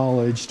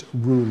acknowledged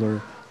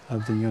ruler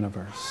of the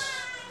universe.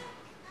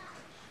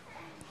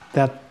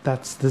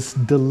 That's this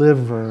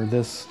deliverer,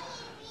 this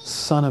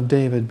Son of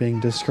David being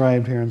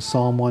described here in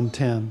Psalm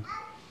 110.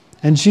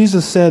 And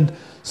Jesus said,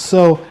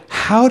 so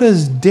how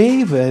does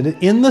David,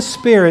 in the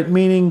Spirit,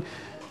 meaning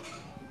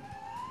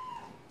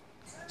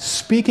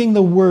speaking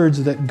the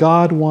words that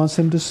God wants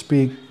him to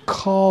speak,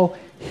 call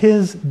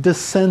his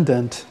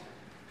descendant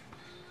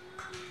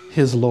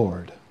his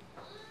Lord?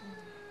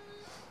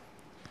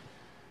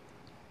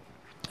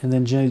 And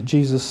then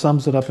Jesus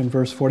sums it up in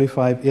verse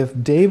 45.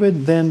 If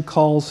David then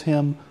calls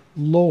him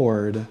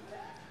Lord,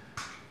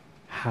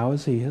 how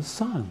is he his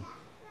son?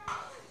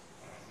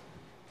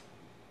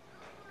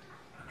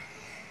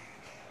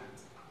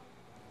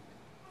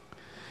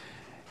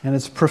 And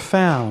it's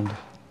profound,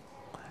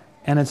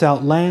 and it's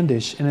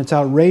outlandish, and it's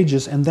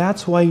outrageous, and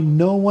that's why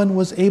no one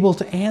was able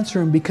to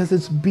answer him, because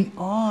it's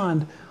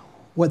beyond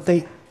what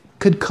they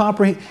could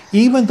comprehend.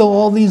 Even though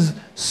all these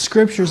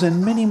scriptures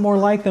and many more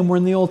like them were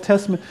in the Old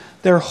Testament,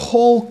 their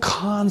whole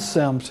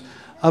concept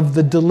of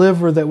the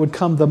deliverer that would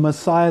come, the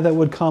Messiah that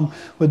would come,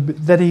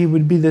 that he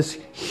would be this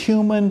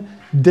human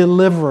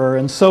deliverer.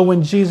 And so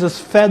when Jesus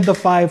fed the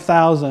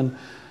 5,000,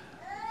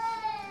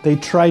 they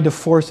tried to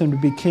force him to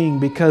be king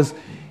because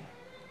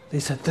they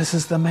said, this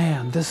is the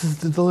man, this is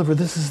the deliverer,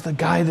 this is the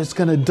guy that's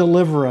going to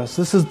deliver us.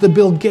 This is the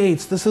Bill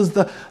Gates, this is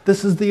the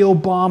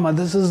Obama,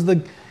 this is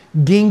the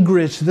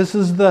Gingrich, this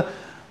is the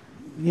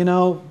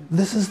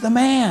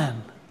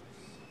man.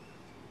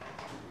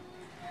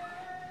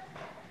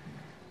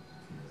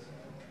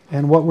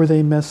 And what were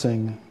they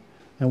missing?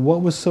 And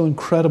what was so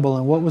incredible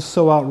and what was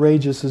so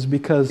outrageous is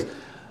because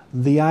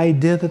the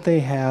idea that they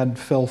had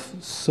fell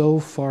so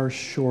far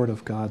short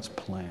of God's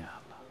plan.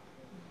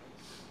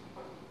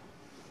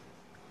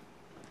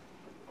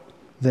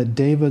 That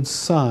David's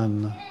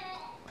son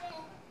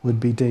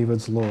would be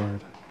David's Lord.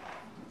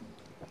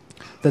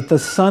 That the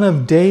son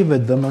of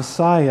David, the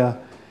Messiah,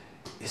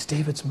 is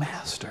David's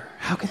master.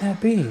 How can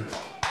that be?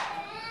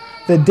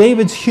 That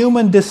David's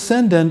human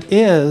descendant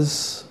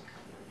is,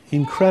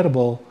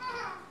 incredible,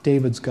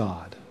 David's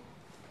God.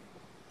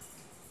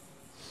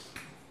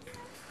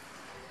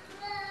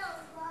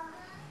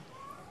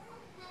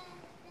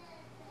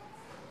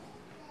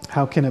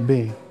 How can it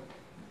be?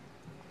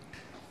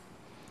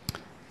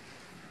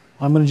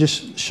 I'm going to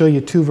just show you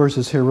two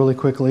verses here really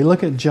quickly.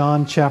 Look at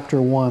John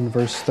chapter 1,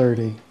 verse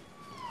 30.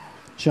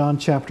 John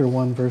chapter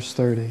 1, verse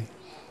 30.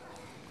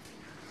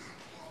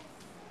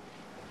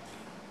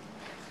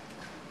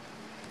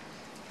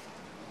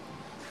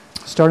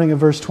 Starting at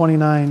verse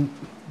 29,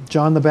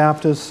 John the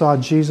Baptist saw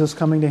Jesus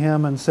coming to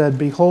him and said,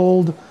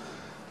 "Behold,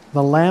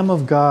 the Lamb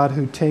of God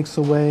who takes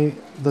away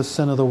the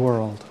sin of the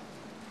world."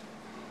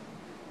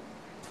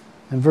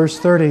 In verse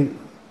 30,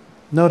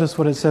 notice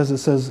what it says. It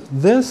says,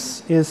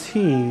 "This is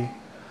he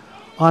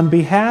on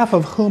behalf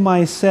of whom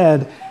I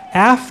said,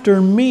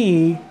 after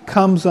me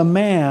comes a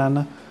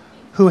man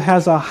who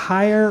has a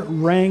higher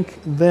rank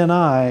than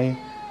I,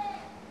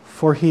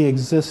 for he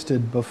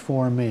existed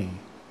before me."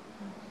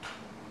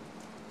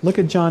 Look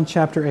at John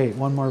chapter 8.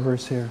 One more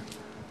verse here.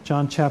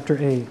 John chapter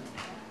 8,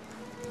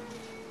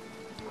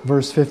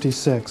 verse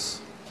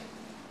 56.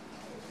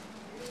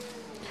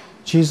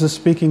 Jesus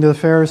speaking to the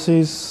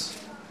Pharisees,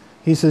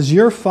 he says,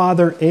 "Your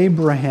father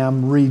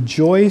Abraham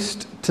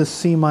rejoiced to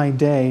see my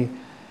day,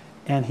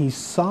 and he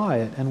saw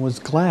it and was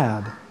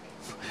glad."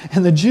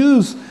 And the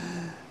Jews,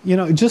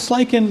 just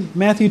like in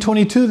Matthew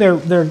 22,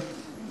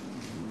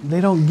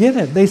 they don't get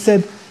it. They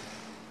said,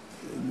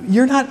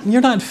 you're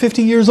not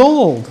 50 years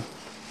old,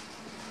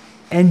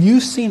 and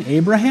you've seen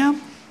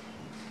Abraham?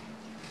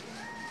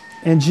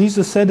 And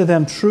Jesus said to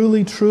them,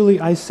 "Truly, truly,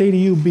 I say to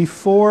you,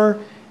 before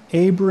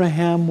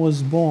Abraham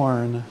was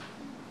born,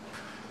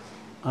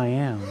 I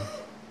am."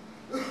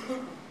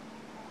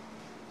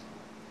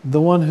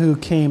 The one who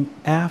came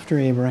after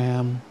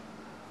Abraham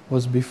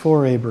was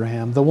before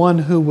Abraham. The one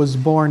who was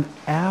born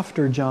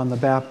after John the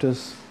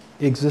Baptist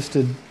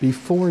existed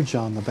before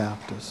John the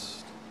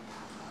Baptist.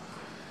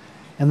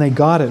 And they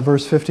got it.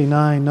 Verse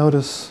 59,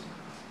 notice,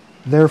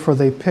 therefore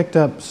they picked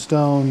up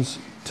stones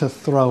to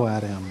throw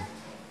at him.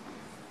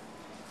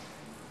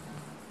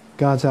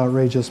 God's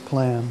outrageous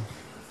plan.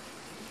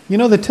 You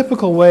know, the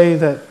typical way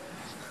that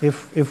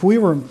if we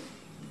were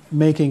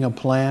making a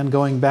plan,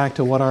 going back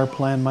to what our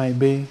plan might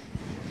be,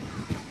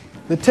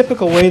 the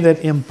typical way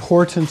that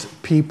important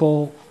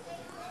people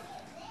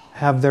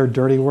have their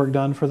dirty work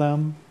done for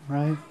them,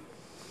 right?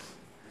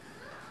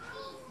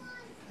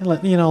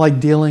 And you know, like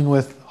dealing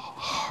with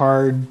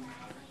hard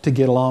to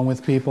get along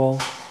with people,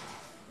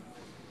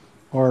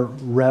 or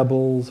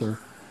rebels, or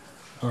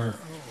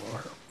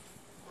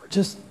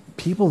just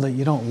people that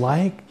you don't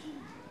like,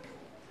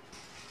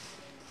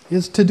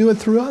 is to do it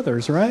through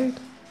others, right?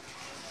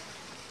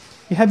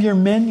 You have your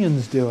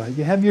minions do it.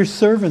 You have your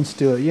servants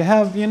do it. You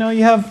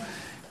have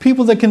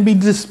people that can be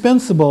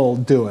dispensable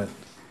do it.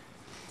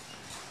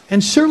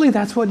 And surely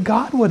that's what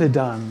God would have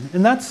done.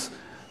 And that's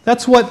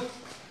what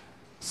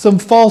some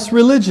false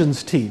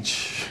religions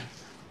teach.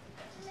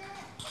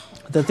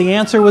 That the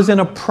answer was in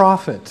a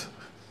prophet.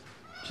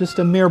 Just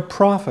a mere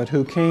prophet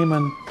who came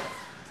and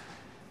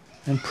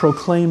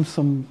proclaimed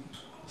some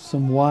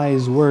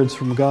wise words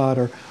from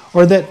God,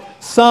 or that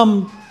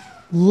some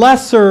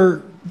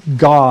lesser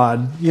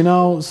God, you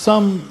know,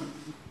 some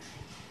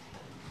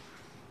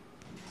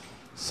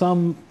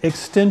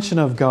extension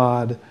of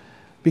God,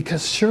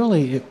 because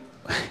surely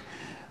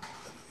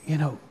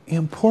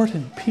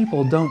important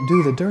people don't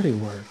do the dirty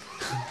work.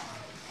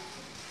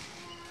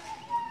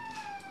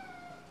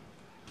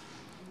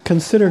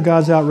 Consider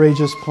God's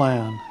outrageous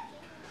plan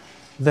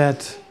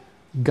that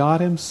God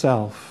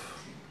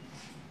Himself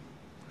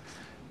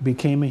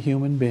became a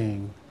human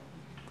being.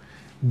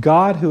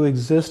 God, who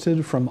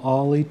existed from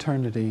all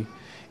eternity,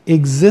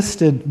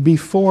 existed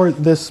before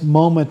this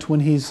moment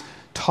when He's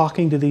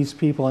talking to these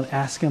people and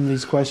asking them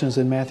these questions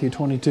in Matthew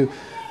 22,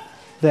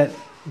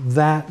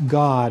 that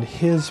God,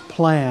 His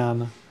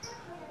plan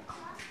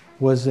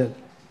was that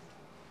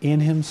in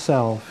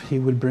Himself He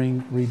would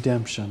bring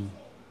redemption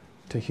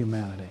to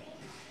humanity.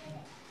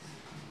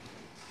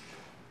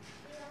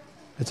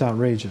 It's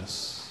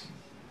outrageous.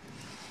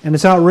 And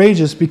it's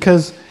outrageous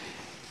because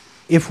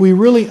if we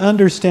really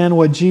understand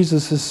what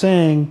Jesus is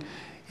saying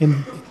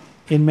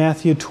in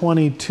Matthew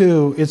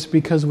 22, it's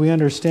because we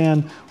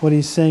understand what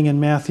He's saying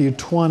in Matthew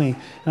 20. And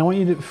I want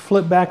you to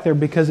flip back there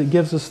because it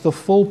gives us the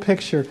full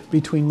picture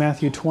between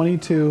Matthew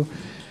 22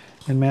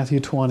 and Matthew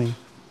 20.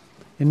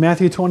 In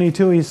Matthew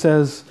 22, He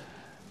says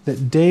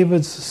that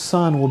David's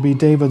son will be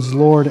David's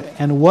Lord.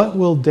 And what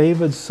will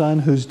David's son,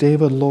 who's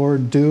David's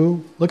Lord,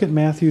 do? Look at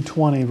Matthew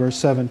 20, verse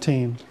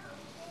 17.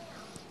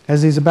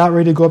 As He's about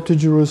ready to go up to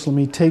Jerusalem,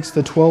 He takes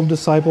the 12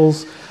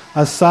 disciples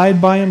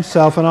aside by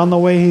Himself, and on the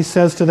way He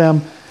says to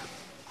them,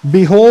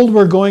 "Behold,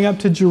 we're going up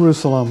to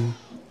Jerusalem,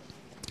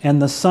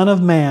 and the Son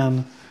of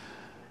Man,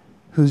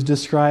 who's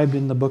described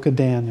in the book of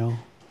Daniel,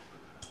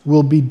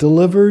 will be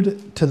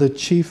delivered to the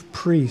chief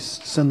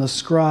priests and the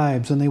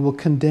scribes, and they will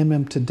condemn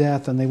Him to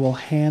death, and they will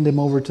hand Him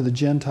over to the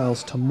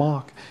Gentiles to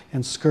mock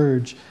and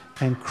scourge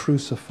and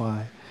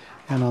crucify.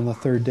 And on the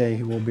third day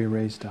He will be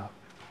raised up."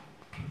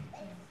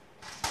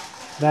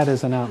 That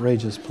is an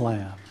outrageous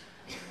plan.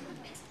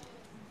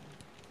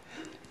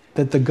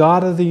 That the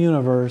God of the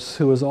universe,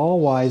 who is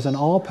all-wise and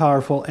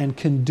all-powerful and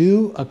can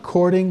do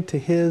according to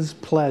His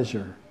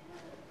pleasure,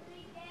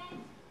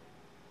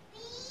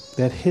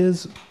 that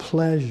His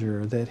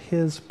pleasure, that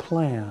His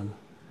plan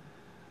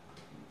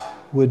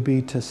would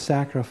be to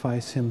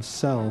sacrifice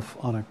Himself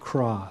on a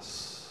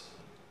cross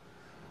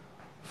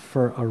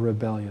for a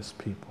rebellious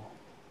people.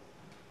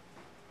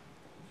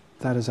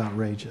 That is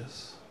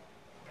outrageous.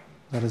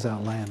 That is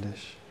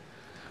outlandish.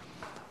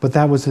 But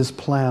that was His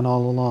plan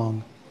all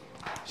along.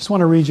 I just want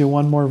to read you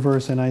one more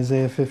verse in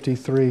Isaiah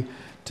 53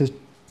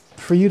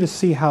 for you to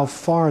see how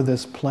far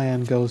this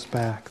plan goes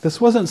back. This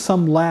wasn't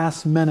some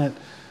last-minute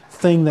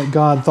thing that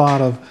God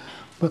thought of.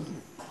 But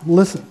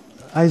listen,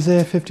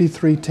 Isaiah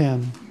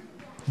 53:10.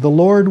 The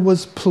Lord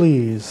was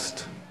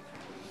pleased,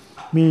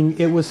 meaning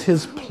it was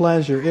His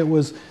pleasure. It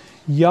was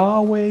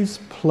Yahweh's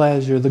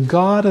pleasure, the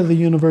God of the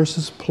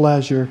universe's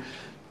pleasure,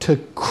 to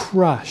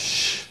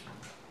crush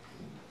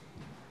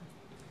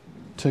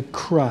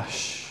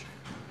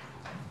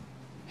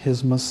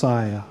His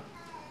Messiah,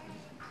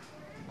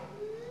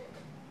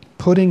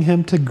 putting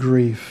Him to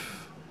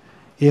grief.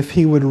 If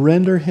He would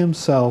render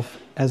Himself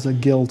as a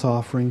guilt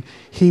offering,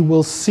 He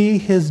will see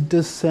His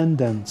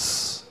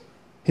descendants,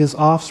 His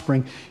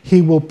offspring.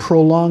 He will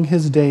prolong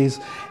His days,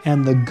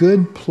 and the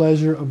good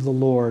pleasure of the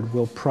Lord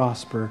will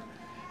prosper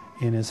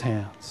in His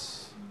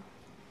hands.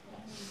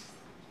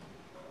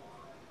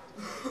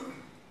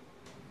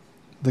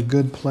 The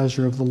good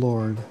pleasure of the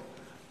Lord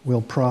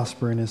will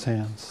prosper in his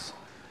hands.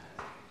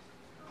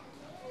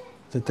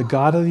 That the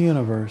God of the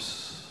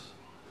universe,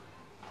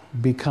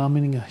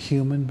 becoming a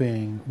human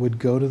being, would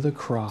go to the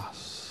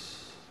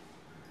cross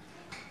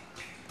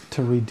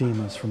to redeem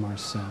us from our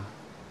sin.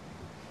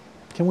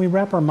 Can we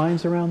wrap our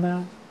minds around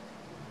that?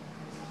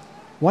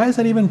 Why is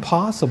that even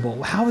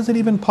possible? How is it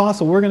even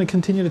possible? We're going to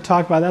continue to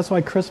talk about it. That's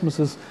why Christmas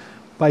is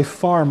by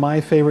far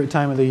my favorite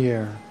time of the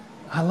year.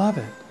 I love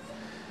it.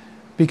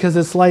 Because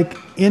it's like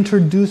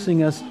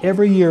introducing us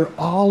every year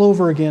all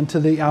over again to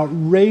the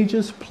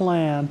outrageous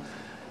plan,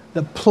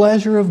 the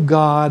pleasure of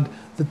God,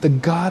 that the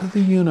God of the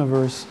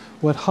universe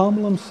would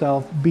humble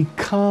himself,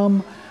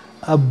 become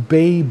a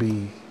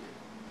baby,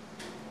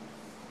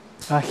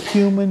 a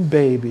human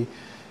baby,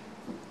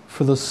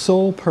 for the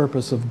sole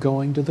purpose of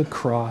going to the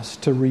cross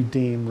to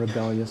redeem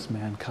rebellious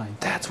mankind.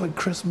 That's what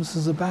Christmas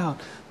is about.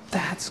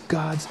 That's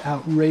God's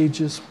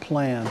outrageous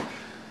plan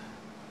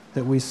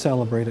that we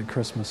celebrate at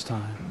Christmas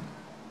time.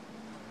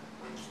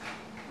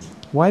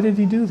 Why did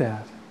he do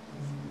that?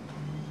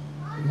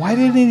 Why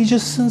didn't he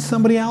just send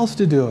somebody else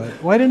to do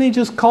it? Why didn't he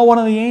just call one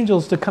of the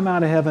angels to come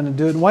out of heaven and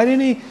do it? Why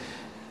didn't he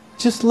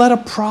just let a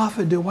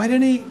prophet do it? Why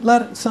didn't he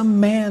let some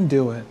man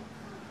do it?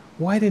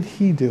 Why did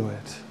he do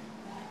it?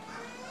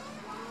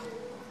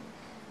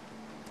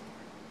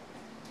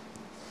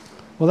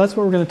 Well, that's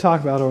what we're going to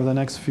talk about over the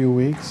next few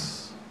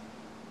weeks.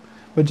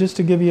 But just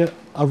to give you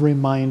a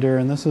reminder,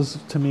 and this is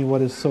to me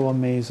what is so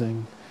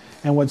amazing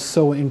and what's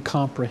so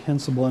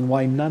incomprehensible and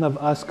why none of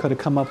us could have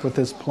come up with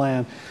this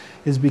plan,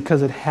 is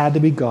because it had to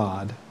be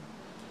God.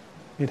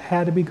 It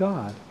had to be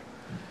God.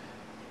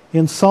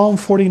 In Psalm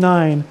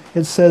 49,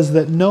 it says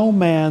that no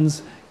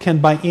man's can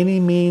by any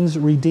means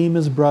redeem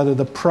his brother.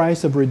 The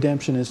price of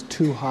redemption is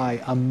too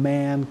high. A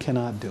man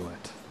cannot do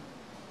it.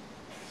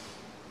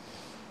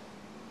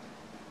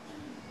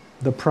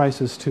 The price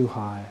is too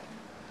high.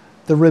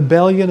 The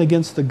rebellion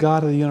against the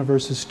God of the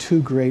universe is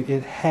too great.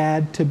 It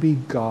had to be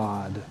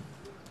God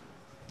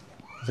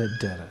that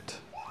did it.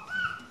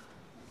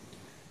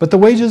 But the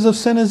wages of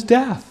sin is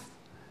death.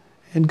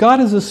 And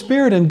God is a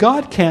spirit, and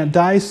God can't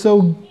die.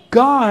 So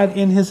God,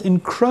 in his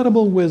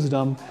incredible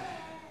wisdom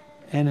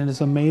and in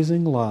his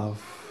amazing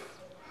love,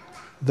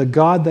 the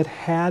God that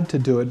had to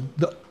do it,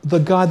 the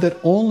God that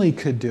only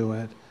could do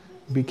it,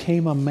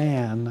 became a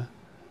man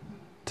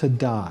to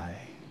die.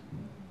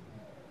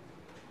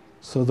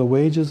 So the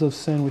wages of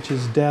sin, which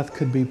is death,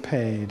 could be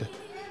paid.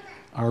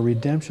 Our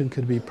redemption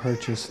could be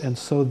purchased. And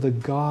so the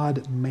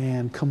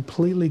God-man,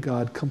 completely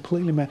God,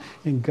 completely man,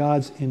 in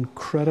God's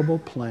incredible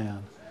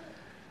plan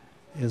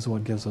is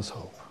what gives us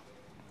hope.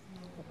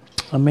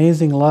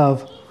 Amazing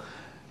Love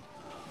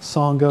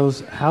song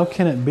goes, how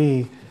can it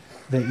be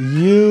that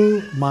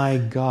you, my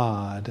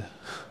God,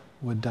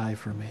 would die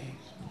for me?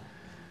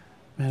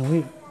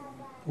 Man,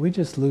 we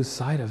just lose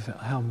sight of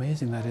how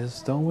amazing that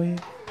is, don't we?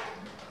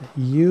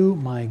 You,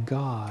 my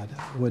God,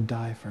 would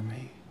die for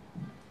me.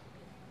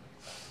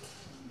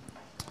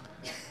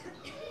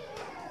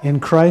 In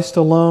Christ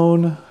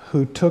alone,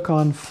 who took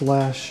on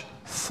flesh,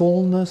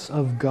 fullness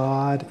of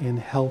God in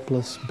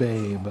helpless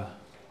babe.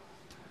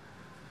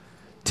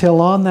 Till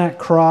on that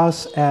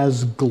cross,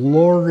 as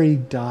glory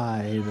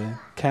died,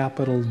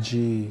 capital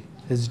G,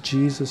 as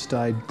Jesus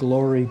died,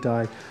 glory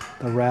died,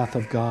 the wrath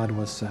of God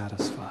was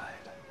satisfied.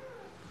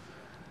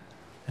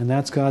 And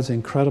that's God's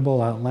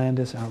incredible,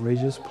 outlandish,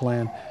 outrageous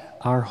plan,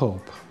 our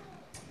hope.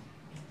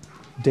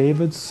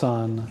 David's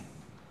son,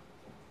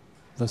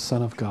 the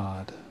Son of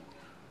God.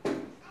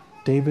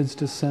 David's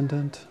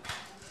descendant,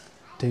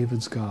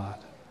 David's God,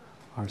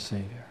 our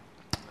Savior.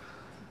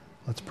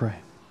 Let's pray.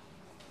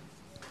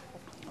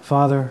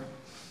 Father,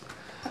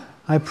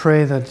 I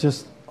pray that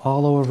just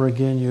all over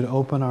again you'd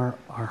open our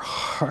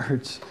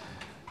hearts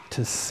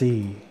to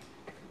see,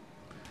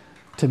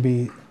 to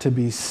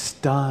be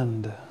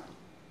stunned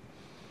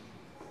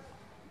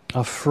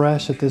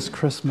afresh at this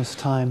Christmas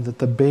time, that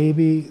the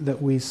baby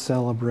that we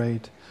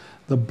celebrate,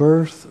 the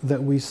birth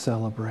that we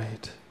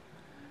celebrate,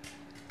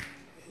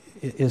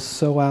 is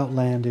so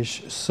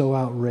outlandish, so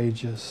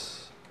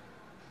outrageous,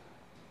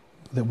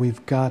 that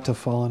we've got to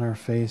fall on our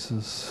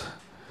faces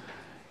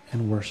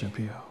and worship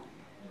you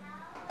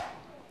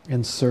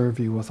and serve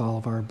you with all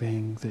of our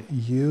being, that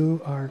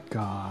you are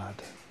God,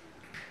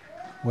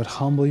 would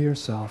humble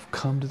yourself,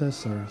 come to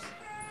this earth,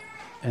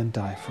 and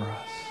die for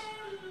us.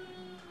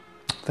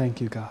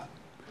 Thank you, God.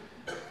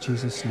 In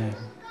Jesus' name,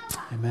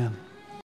 amen.